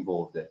that is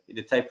involved.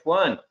 The type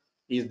 1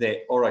 is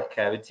the oral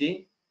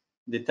cavity.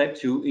 The type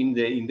 2 in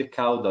the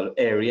caudal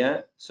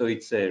area, so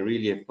it's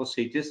really a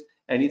phositis,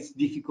 and it's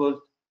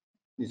difficult.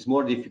 It's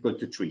more difficult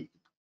to treat.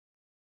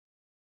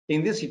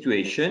 In this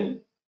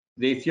situation,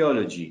 the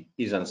etiology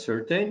is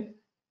uncertain,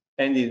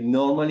 and it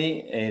normally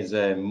is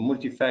a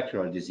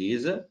multifactorial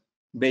disease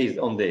based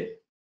on the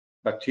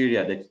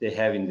bacteria that they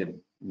have in the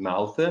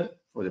mouth.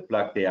 For the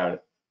plaque, they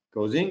are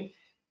causing.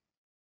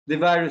 The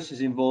virus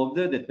is involved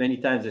that many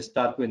times they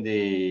start when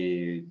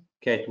the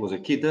cat was a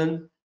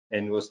kitten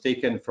and was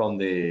taken from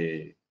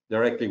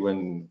directly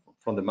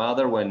from the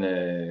mother when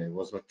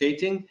was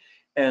lactating,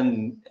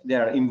 and they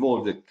are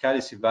involved the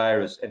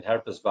calicivirus and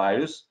herpes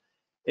virus.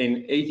 And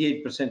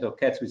 88% of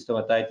cats with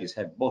stomatitis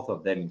have both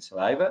of them in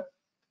saliva.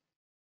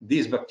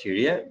 These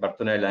bacteria,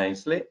 Bartonella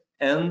ainsleigh,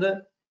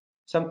 and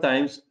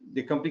sometimes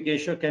the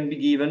complication can be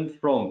given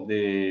from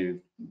the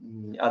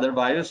other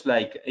virus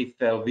like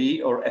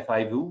FLV or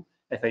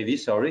FIV,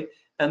 sorry,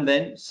 and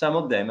then some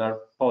of them are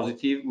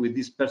positive with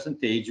this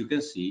percentage you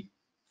can see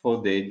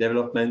for the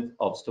development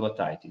of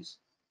stomatitis.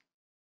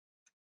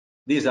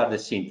 These are the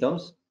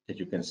symptoms that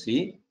you can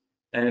see,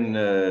 and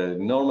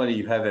normally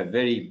you have a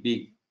very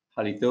big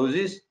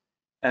halitosis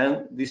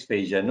and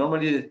dysphagia.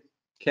 Normally the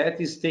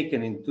cat is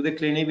taken into the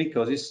clinic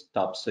because he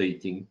stops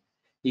eating.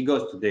 He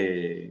goes to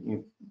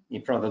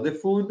in front of the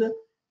food,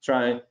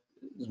 try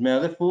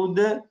smell the food,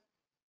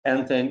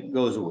 and then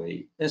goes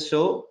away. And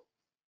so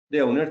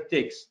the owner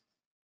takes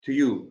to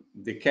you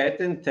the cat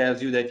and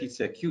tells you that it's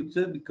acute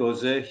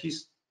because he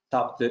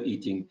stopped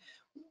eating.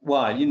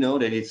 While you know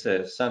that it's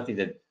something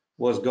that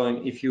was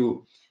going, if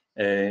you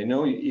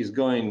know,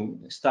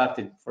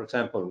 started, for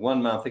example,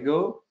 1 month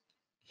ago,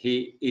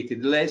 he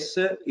ate less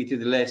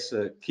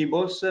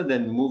kibbles,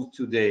 then moved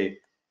to the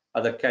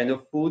other kind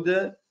of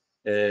food,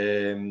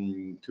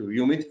 to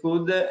humid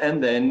food,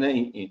 and then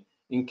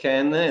in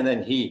can, and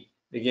then he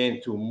began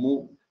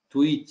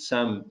to eat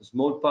some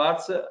small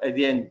parts. At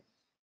the end,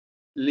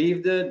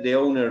 lived. The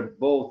owner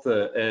bought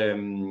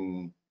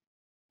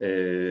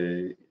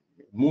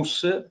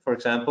mousse, for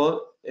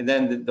example, and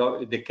then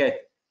the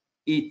cat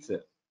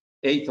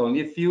ate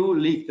only a few,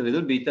 licked a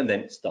little bit, and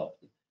then stopped.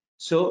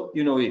 So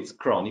you know it's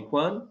chronic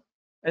one,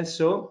 and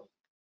so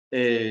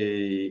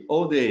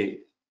all the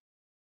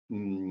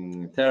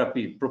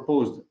therapy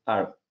proposed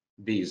are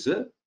these.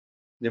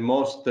 The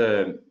most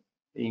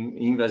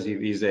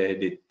invasive is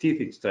the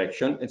teeth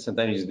extraction, and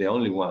sometimes it's the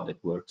only one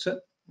that works.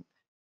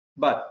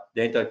 But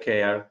dental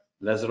care,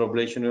 laser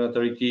ablation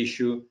inhalatory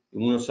tissue,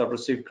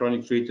 immunosuppressive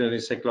chronic treatment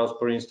with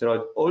cyclosporin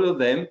steroid, all of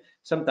them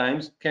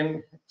sometimes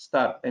can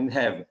start and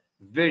have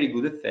very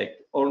good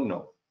effect or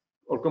no,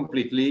 or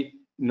completely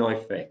no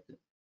effect.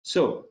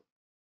 So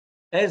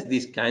as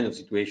this kind of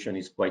situation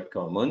is quite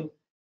common,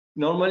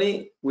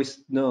 normally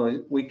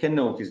we can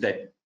notice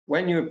that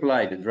when you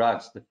apply the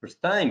drugs the first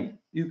time,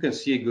 you can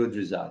see a good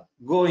result.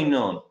 Going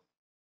on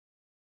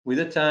with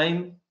the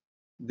time,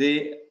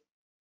 the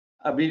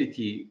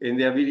ability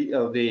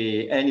of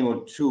the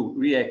animal to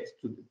react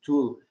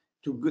to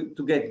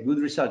get good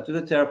result to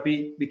the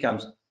therapy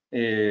becomes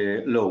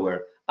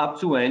lower, up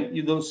to when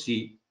you don't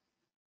see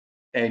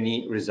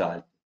any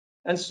result.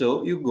 And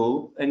so you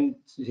go and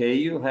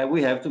say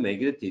we have to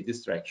make a teeth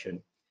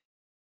extraction.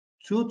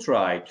 To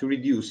try to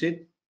reduce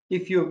it,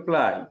 if you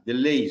apply the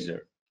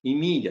laser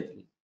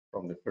immediately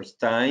from the first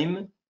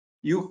time,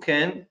 you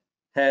can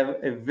have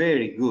a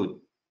very good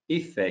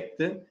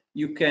effect.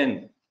 You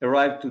can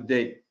arrive to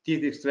the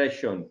teeth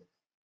extraction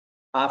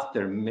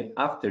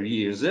after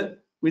years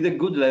with a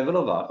good level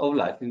of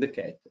life in the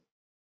cat,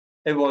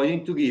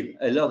 avoiding to give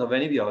a lot of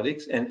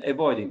antibiotics and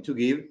avoiding to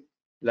give,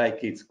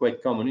 like it's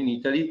quite common in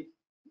Italy,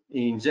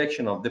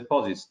 injection of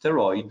deposit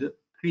steroid,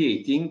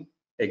 creating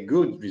a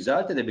good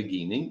result at the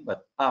beginning,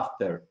 but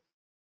after,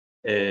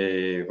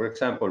 for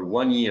example,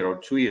 1 year or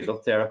 2 years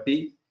of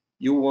therapy,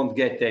 you won't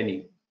get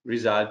any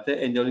result,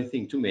 and the only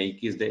thing to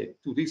make is the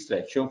tooth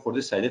extraction for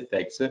the side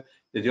effects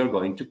that you're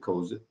going to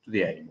cause to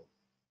the animal.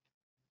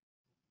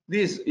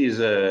 This is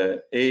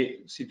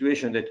a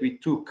situation that we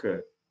took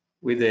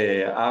with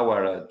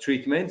our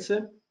treatments,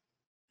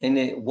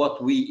 and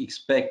what we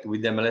expect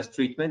with MLS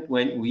treatment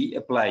when we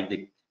apply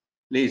the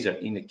laser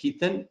in a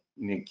kitten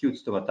in acute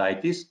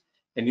stomatitis,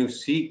 and you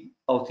see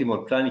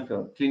optimal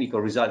clinical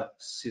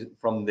results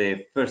from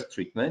the first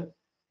treatment.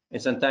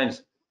 And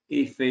sometimes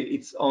if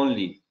it's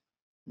only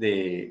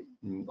the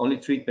only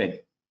treatment,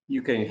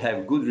 you can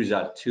have good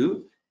result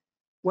too.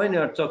 When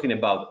you're talking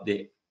about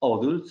the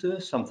adults,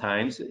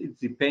 sometimes it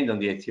depends on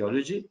the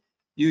etiology,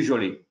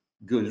 usually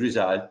good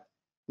result.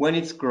 When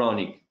it's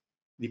chronic,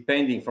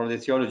 depending from the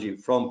etiology,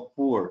 from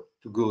poor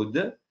to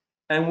good.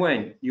 And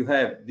when you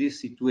have this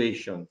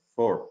situation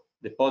for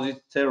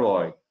deposit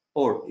steroid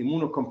or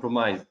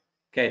immunocompromised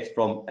cats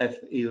from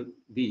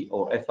FLV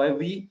or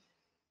FIV,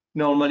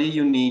 normally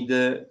you need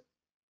a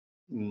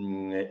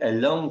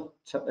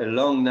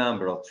long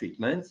number of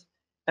treatments,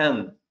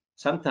 and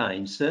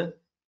sometimes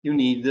you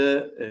need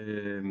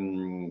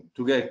to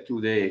get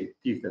to the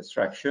teeth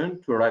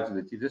extraction, to arrive to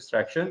the teeth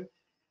extraction,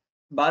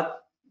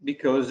 but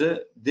because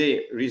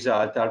the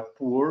results are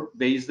poor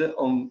based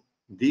on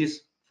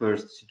this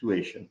first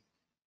situation.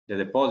 The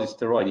deposit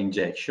steroid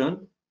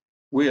injection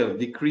will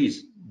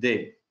decrease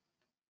the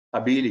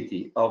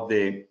ability of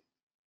the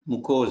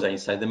mucosa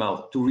inside the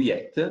mouth to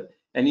react,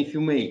 and if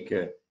you make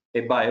a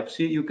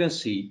biopsy, you can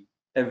see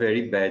a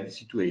very bad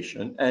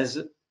situation, as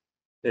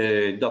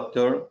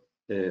Dr.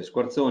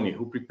 Squarzoni,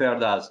 who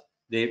prepared us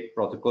the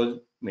protocol,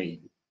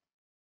 made.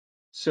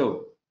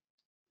 So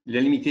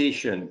The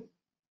limitation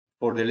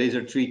for the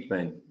laser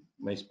treatment,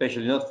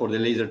 especially not for the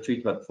laser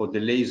treatment, for the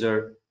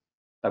laser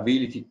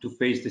ability to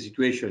face the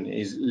situation,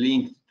 is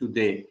linked to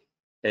the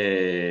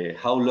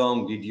how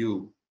long did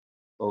you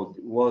or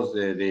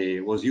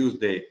was used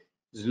the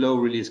slow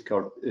release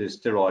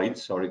steroid.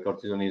 Sorry,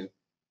 cortisone is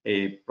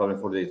a problem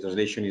for the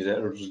translation, is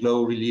a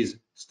slow release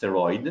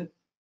steroid.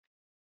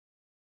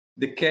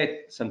 The cat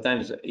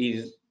sometimes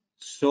is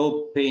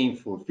so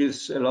painful,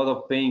 feels a lot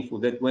of painful,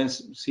 that when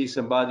see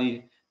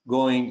somebody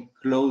going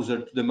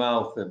closer to the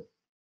mouth,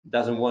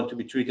 doesn't want to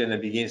be treated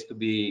and begins to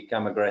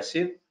become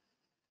aggressive.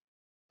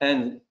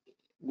 And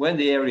when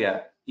the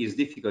area is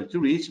difficult to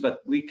reach,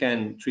 but we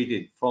can treat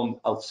it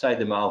from outside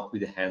the mouth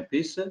with a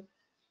handpiece,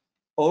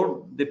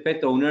 or the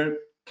pet owner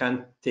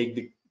can take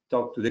the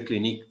dog to the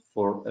clinic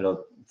for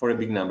a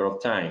big number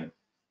of time.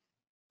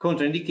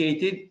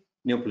 Contraindicated,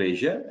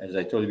 neoplasia. As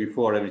I told you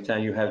before, every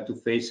time you have to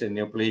face a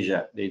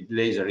neoplasia, the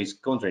laser is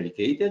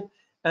contraindicated.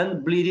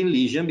 And bleeding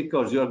lesion,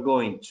 because you are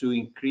going to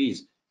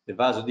increase the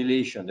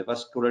vasodilation, the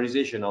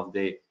vascularization of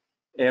the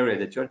area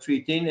that you are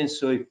treating, and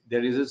so if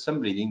there is some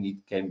bleeding, it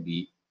can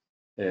be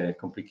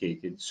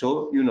complicated.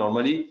 So you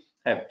normally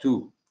have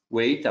to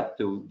wait up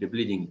to the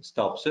bleeding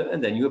stops,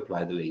 and then you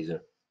apply the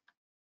laser.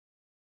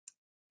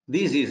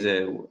 This is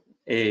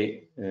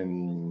a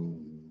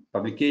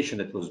publication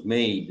that was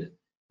made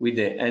with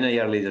the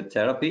NIR laser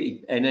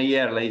therapy.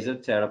 NIR laser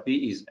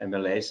therapy is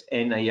MLS.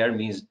 NIR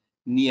means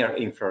near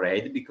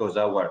infrared, because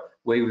our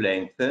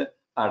wavelength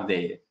are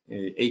the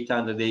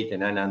 808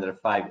 and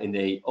 905, and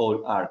they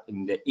all are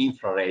in the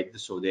infrared,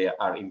 so they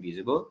are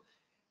invisible.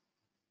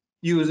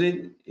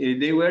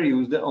 They were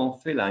used on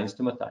feline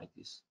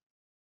stomatitis.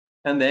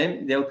 And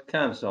then the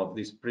outcomes of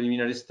this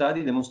preliminary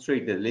study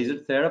demonstrate that laser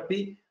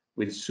therapy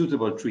with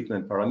suitable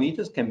treatment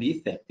parameters can be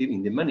effective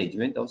in the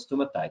management of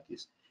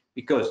stomatitis,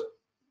 because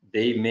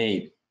they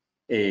made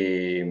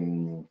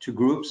two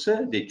groups.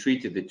 They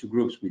treated the two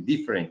groups with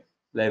different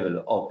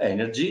level of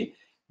energy.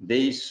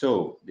 They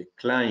saw the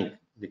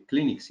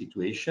clinic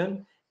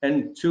situation,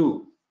 and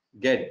to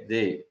get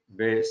the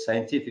very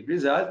scientific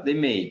result, they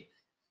made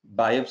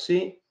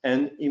biopsy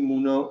and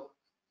immuno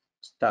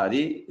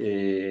study,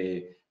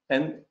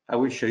 and I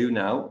will show you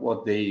now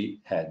what they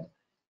had.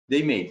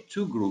 They made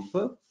two groups.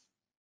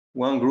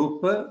 One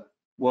group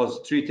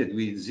was treated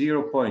with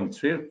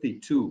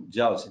 0.32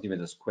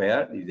 Joule/centimeter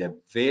square. It's a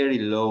very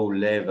low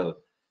level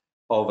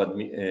of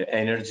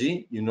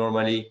energy.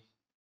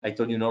 I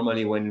told you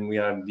normally when we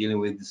are dealing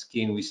with the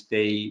skin, we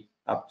stay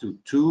up to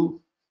 2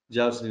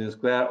 Joule/centimeter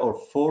square or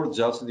 4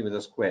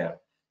 Joule/centimeter square.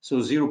 So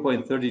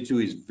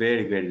 0.32 is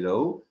very, very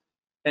low.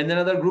 And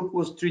another group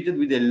was treated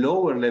with a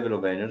lower level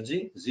of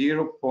energy,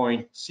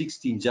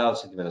 0.16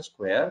 Joule/centimeter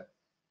square.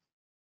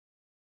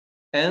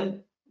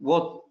 And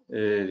what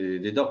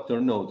the doctor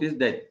noticed,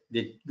 that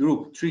the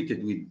group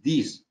treated with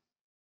this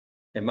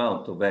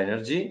amount of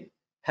energy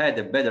had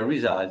a better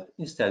result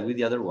instead with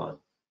the other one.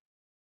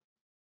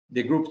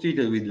 The group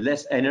treated with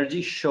less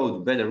energy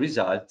showed better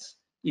results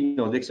in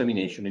the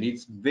examination, and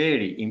it's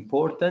very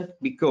important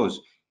because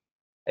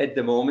at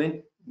the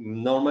moment,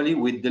 normally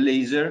with the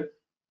laser,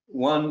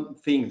 one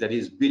thing that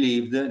is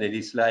believed, that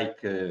is like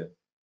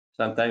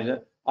sometimes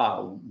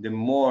the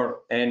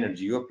more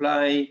energy you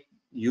apply,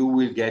 you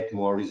will get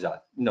more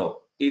result.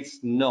 No,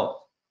 it's not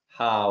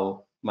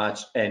how much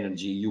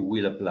energy you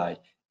will apply.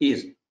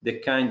 It's the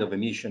kind of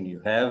emission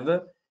you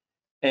have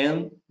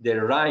and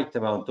the right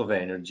amount of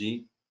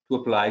energy to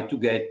apply to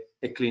get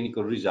a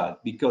clinical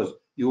result, because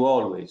you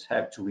always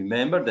have to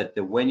remember that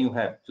when you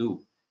have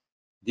to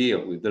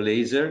deal with the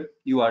laser,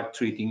 you are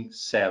treating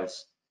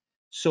cells.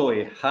 So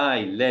a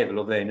high level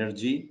of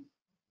energy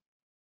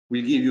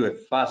will give you a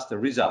faster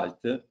result,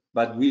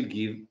 but will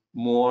give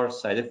more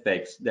side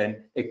effects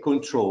than a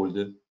controlled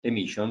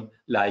emission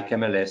like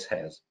MLS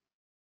has.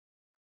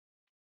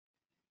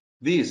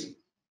 This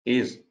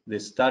is the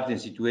starting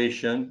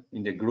situation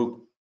in the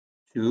group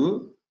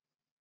 2,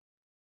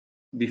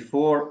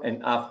 before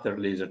and after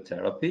laser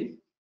therapy.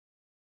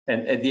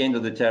 And at the end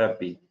of the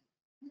therapy,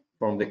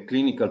 from the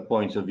clinical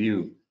point of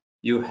view,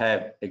 you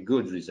have a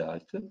good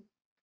result.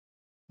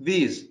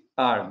 These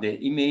are the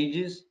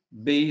images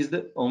based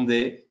on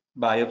the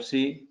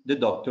biopsy the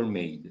doctor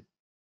made.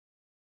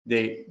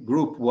 The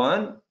group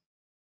 1,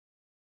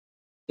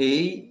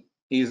 A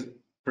is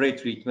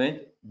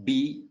pre-treatment,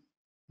 B,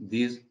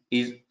 this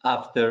is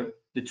after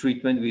the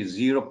treatment with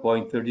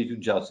 0.32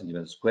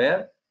 Joule/centimeter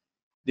square.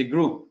 The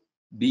group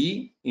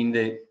B in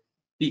the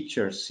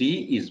picture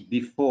C is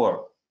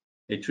before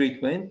a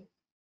treatment,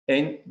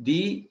 and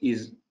D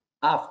is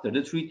after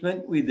the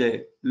treatment with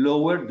a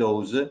lower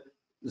dose,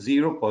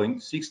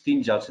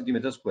 0.16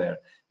 Joule/centimeter square.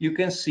 You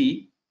can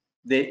see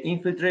the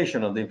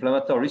infiltration of the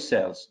inflammatory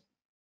cells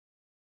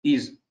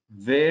is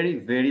very,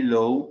 very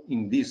low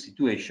in this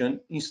situation,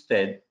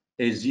 instead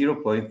a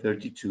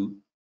 0.32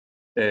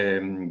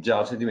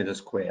 Joule/centimeter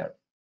square.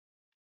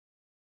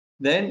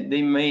 Then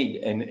they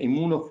made an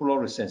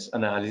immunofluorescence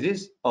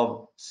analysis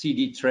of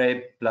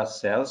CD3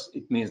 plus cells.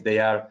 It means they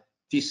are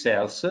T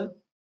cells.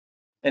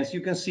 And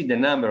you can see the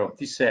number of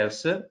T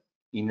cells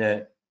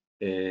in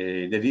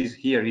that is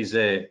here is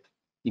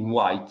in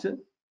white.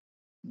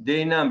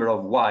 The number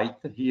of white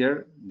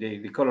here,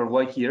 the color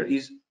white here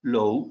is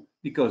low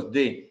because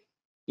the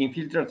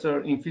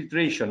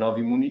infiltration of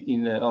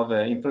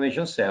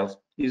inflammation cells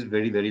is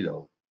very, very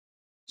low.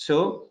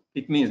 So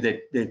it means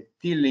that the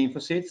T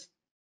lymphocytes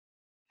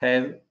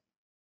have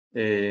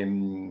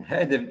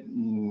had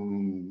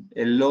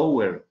a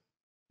lower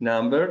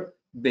number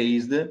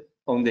based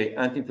on the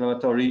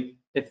anti-inflammatory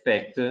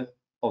effect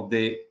of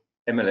the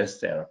MLS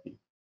therapy.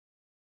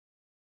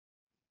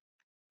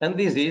 And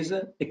this is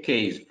a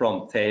case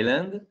from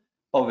Thailand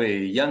of a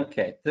young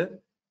cat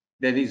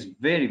that is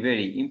very,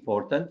 very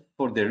important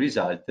for the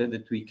result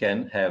that we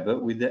can have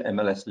with the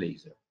MLS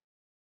laser.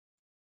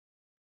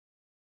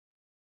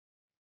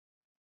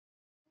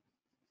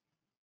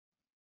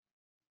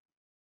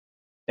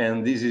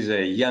 And this is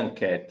a young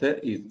cat.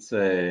 It's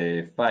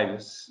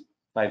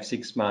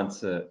 5-6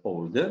 months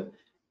old.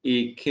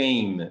 He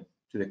came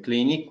to the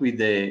clinic with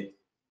the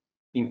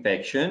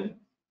infection,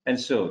 and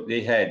so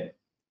they had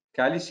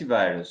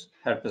calicivirus,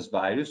 herpes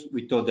virus.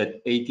 We thought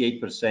that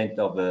 88%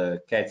 of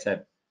cats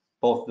have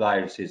both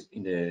viruses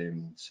in the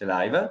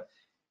saliva,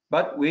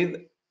 but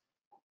with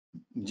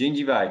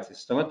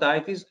gingivitis,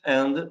 stomatitis,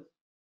 and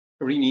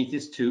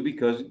rhinitis too,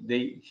 because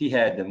he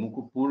had a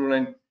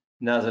mucopurulent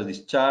nasal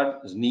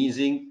discharge,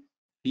 sneezing,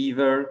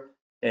 fever.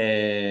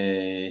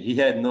 He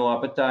had no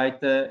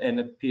appetite and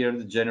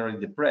appeared generally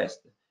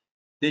depressed.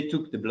 They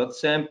took the blood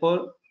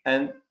sample,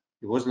 and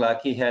he was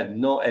lucky he had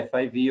no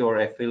FIV or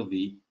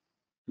FLV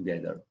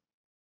together.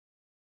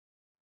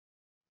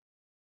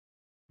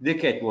 The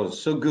cat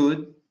was so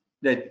good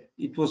that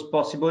it was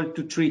possible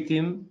to treat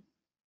him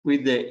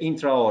with the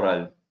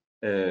intraoral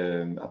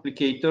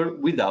applicator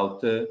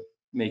without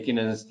making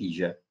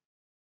anesthesia.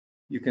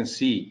 You can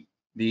see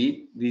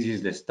this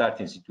is the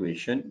starting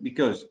situation,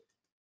 because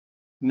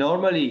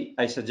normally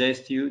I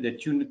suggest you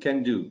that you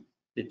can do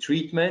the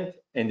treatment,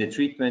 and the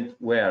treatment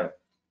were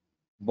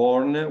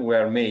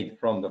made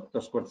from Dr.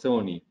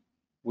 Squarzoni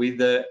with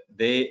the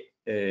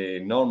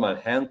normal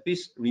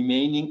handpiece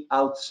remaining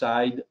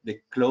outside the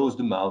closed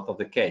mouth of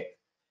the cat.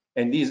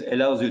 And this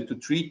allows you to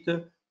treat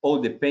all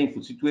the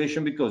painful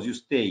situation, because you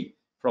stay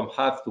from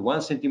 0.5 to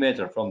 1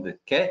 centimeter from the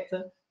cat,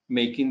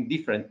 making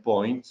different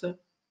points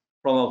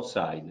from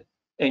outside.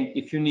 And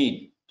if you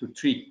need to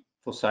treat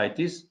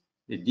fasciitis,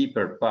 the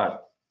deeper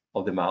part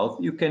of the mouth,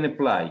 you can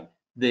apply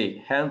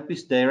the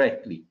handpiece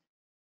directly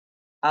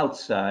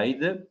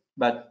outside,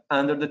 but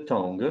under the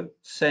tongue,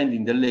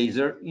 sending the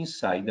laser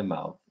inside the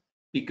mouth.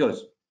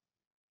 Because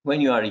when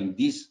you are in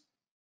this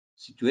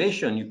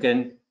situation, you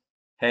can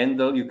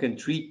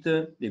treat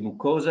the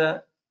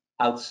mucosa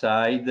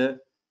outside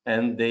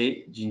and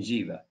the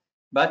gingiva,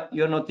 but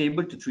you're not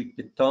able to treat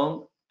the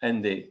tongue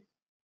and the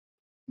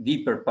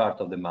deeper part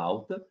of the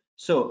mouth.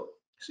 So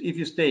if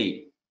you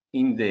stay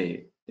in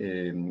the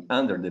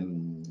under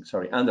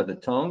the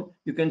tongue,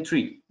 you can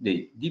treat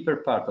the deeper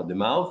part of the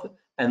mouth,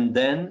 and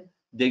then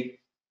the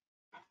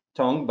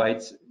tongue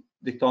bites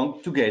the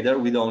tongue together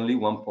with only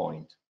 1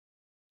 point.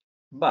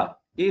 But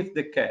if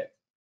the cat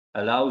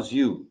allows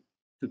you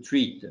to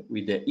treat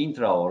with the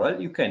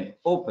intraoral, you can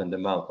open the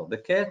mouth of the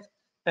cat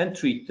and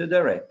treat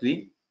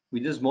directly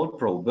with a small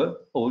probe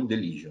all the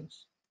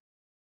lesions.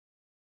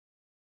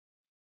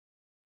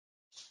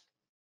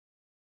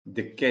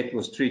 The cat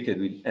was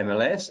treated with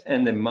MLS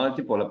and a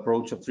multiple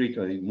approach of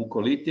treatment with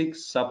mucolytics,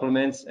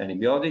 supplements,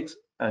 antibiotics,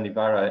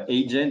 antiviral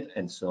agent,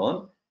 and so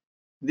on.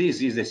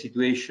 This is the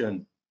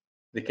situation.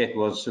 The cat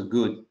was so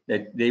good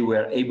that they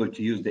were able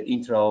to use the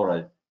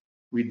intraoral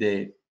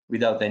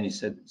without any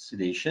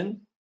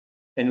sedation,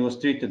 and was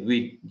treated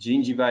with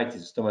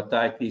gingivitis,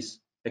 stomatitis,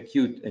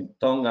 acute and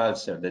tongue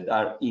ulcer that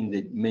are in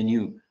the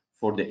menu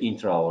for the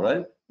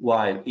intraoral,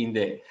 while in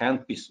the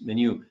handpiece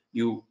menu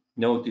you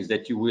notice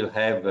that you will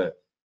have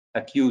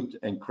acute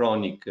and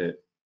chronic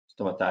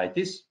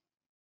stomatitis.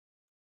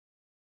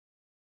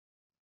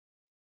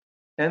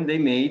 And they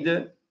made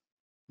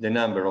the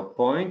number of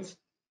points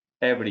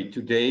every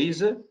 2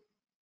 days,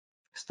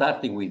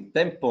 starting with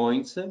 10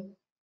 points,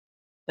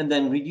 and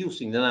then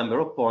reducing the number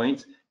of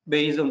points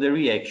based on the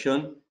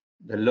reaction,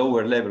 the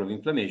lower level of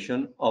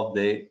inflammation of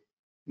the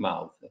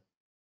mouth.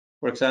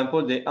 For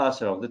example, the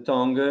ulcer of the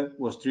tongue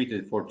was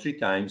treated for 3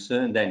 times,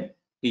 and then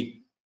it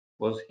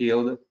was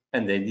healed,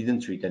 and they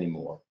didn't treat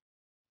anymore.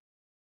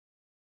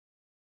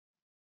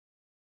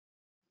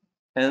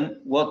 And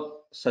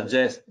what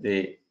suggests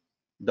the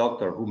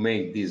doctor who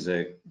made this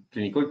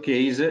clinical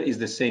case is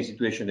the same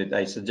situation that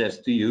I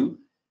suggest to you.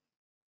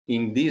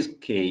 In this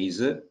case,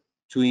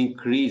 to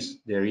increase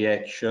the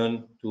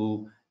reaction,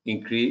 to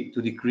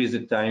decrease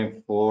the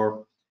time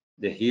for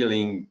the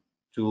healing,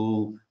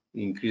 to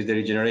increase the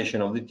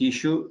regeneration of the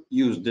tissue,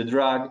 use the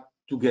drug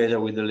together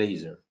with the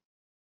laser.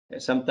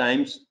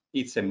 Sometimes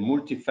it's a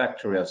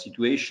multifactorial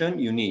situation.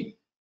 You need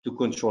to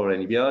control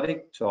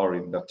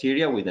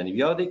bacteria with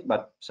antibiotic,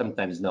 but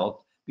sometimes not,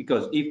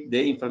 because if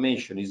the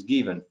inflammation is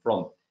given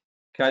from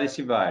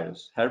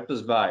calicivirus,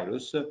 herpes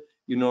virus,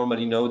 you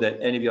normally know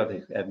that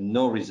antibiotics have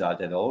no result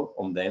at all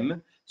on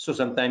them. So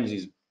sometimes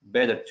it's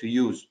better to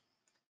use.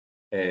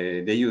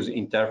 They use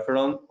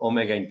interferon,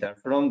 omega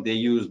interferon. They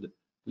used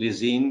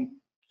lysine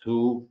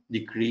to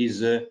decrease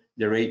the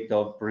rate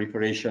of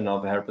proliferation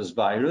of herpes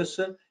virus,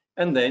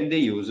 and then they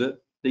use the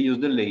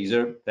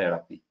laser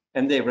therapy.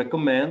 And they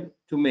recommend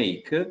to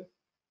make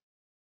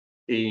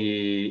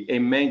a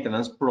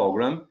maintenance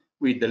program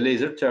with the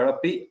laser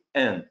therapy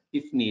and,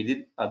 if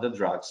needed, other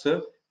drugs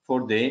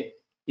for the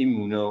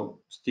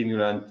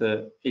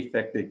immunostimulant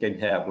effect they can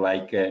have,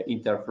 like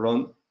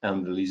interferon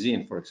and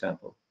lysine, for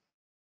example.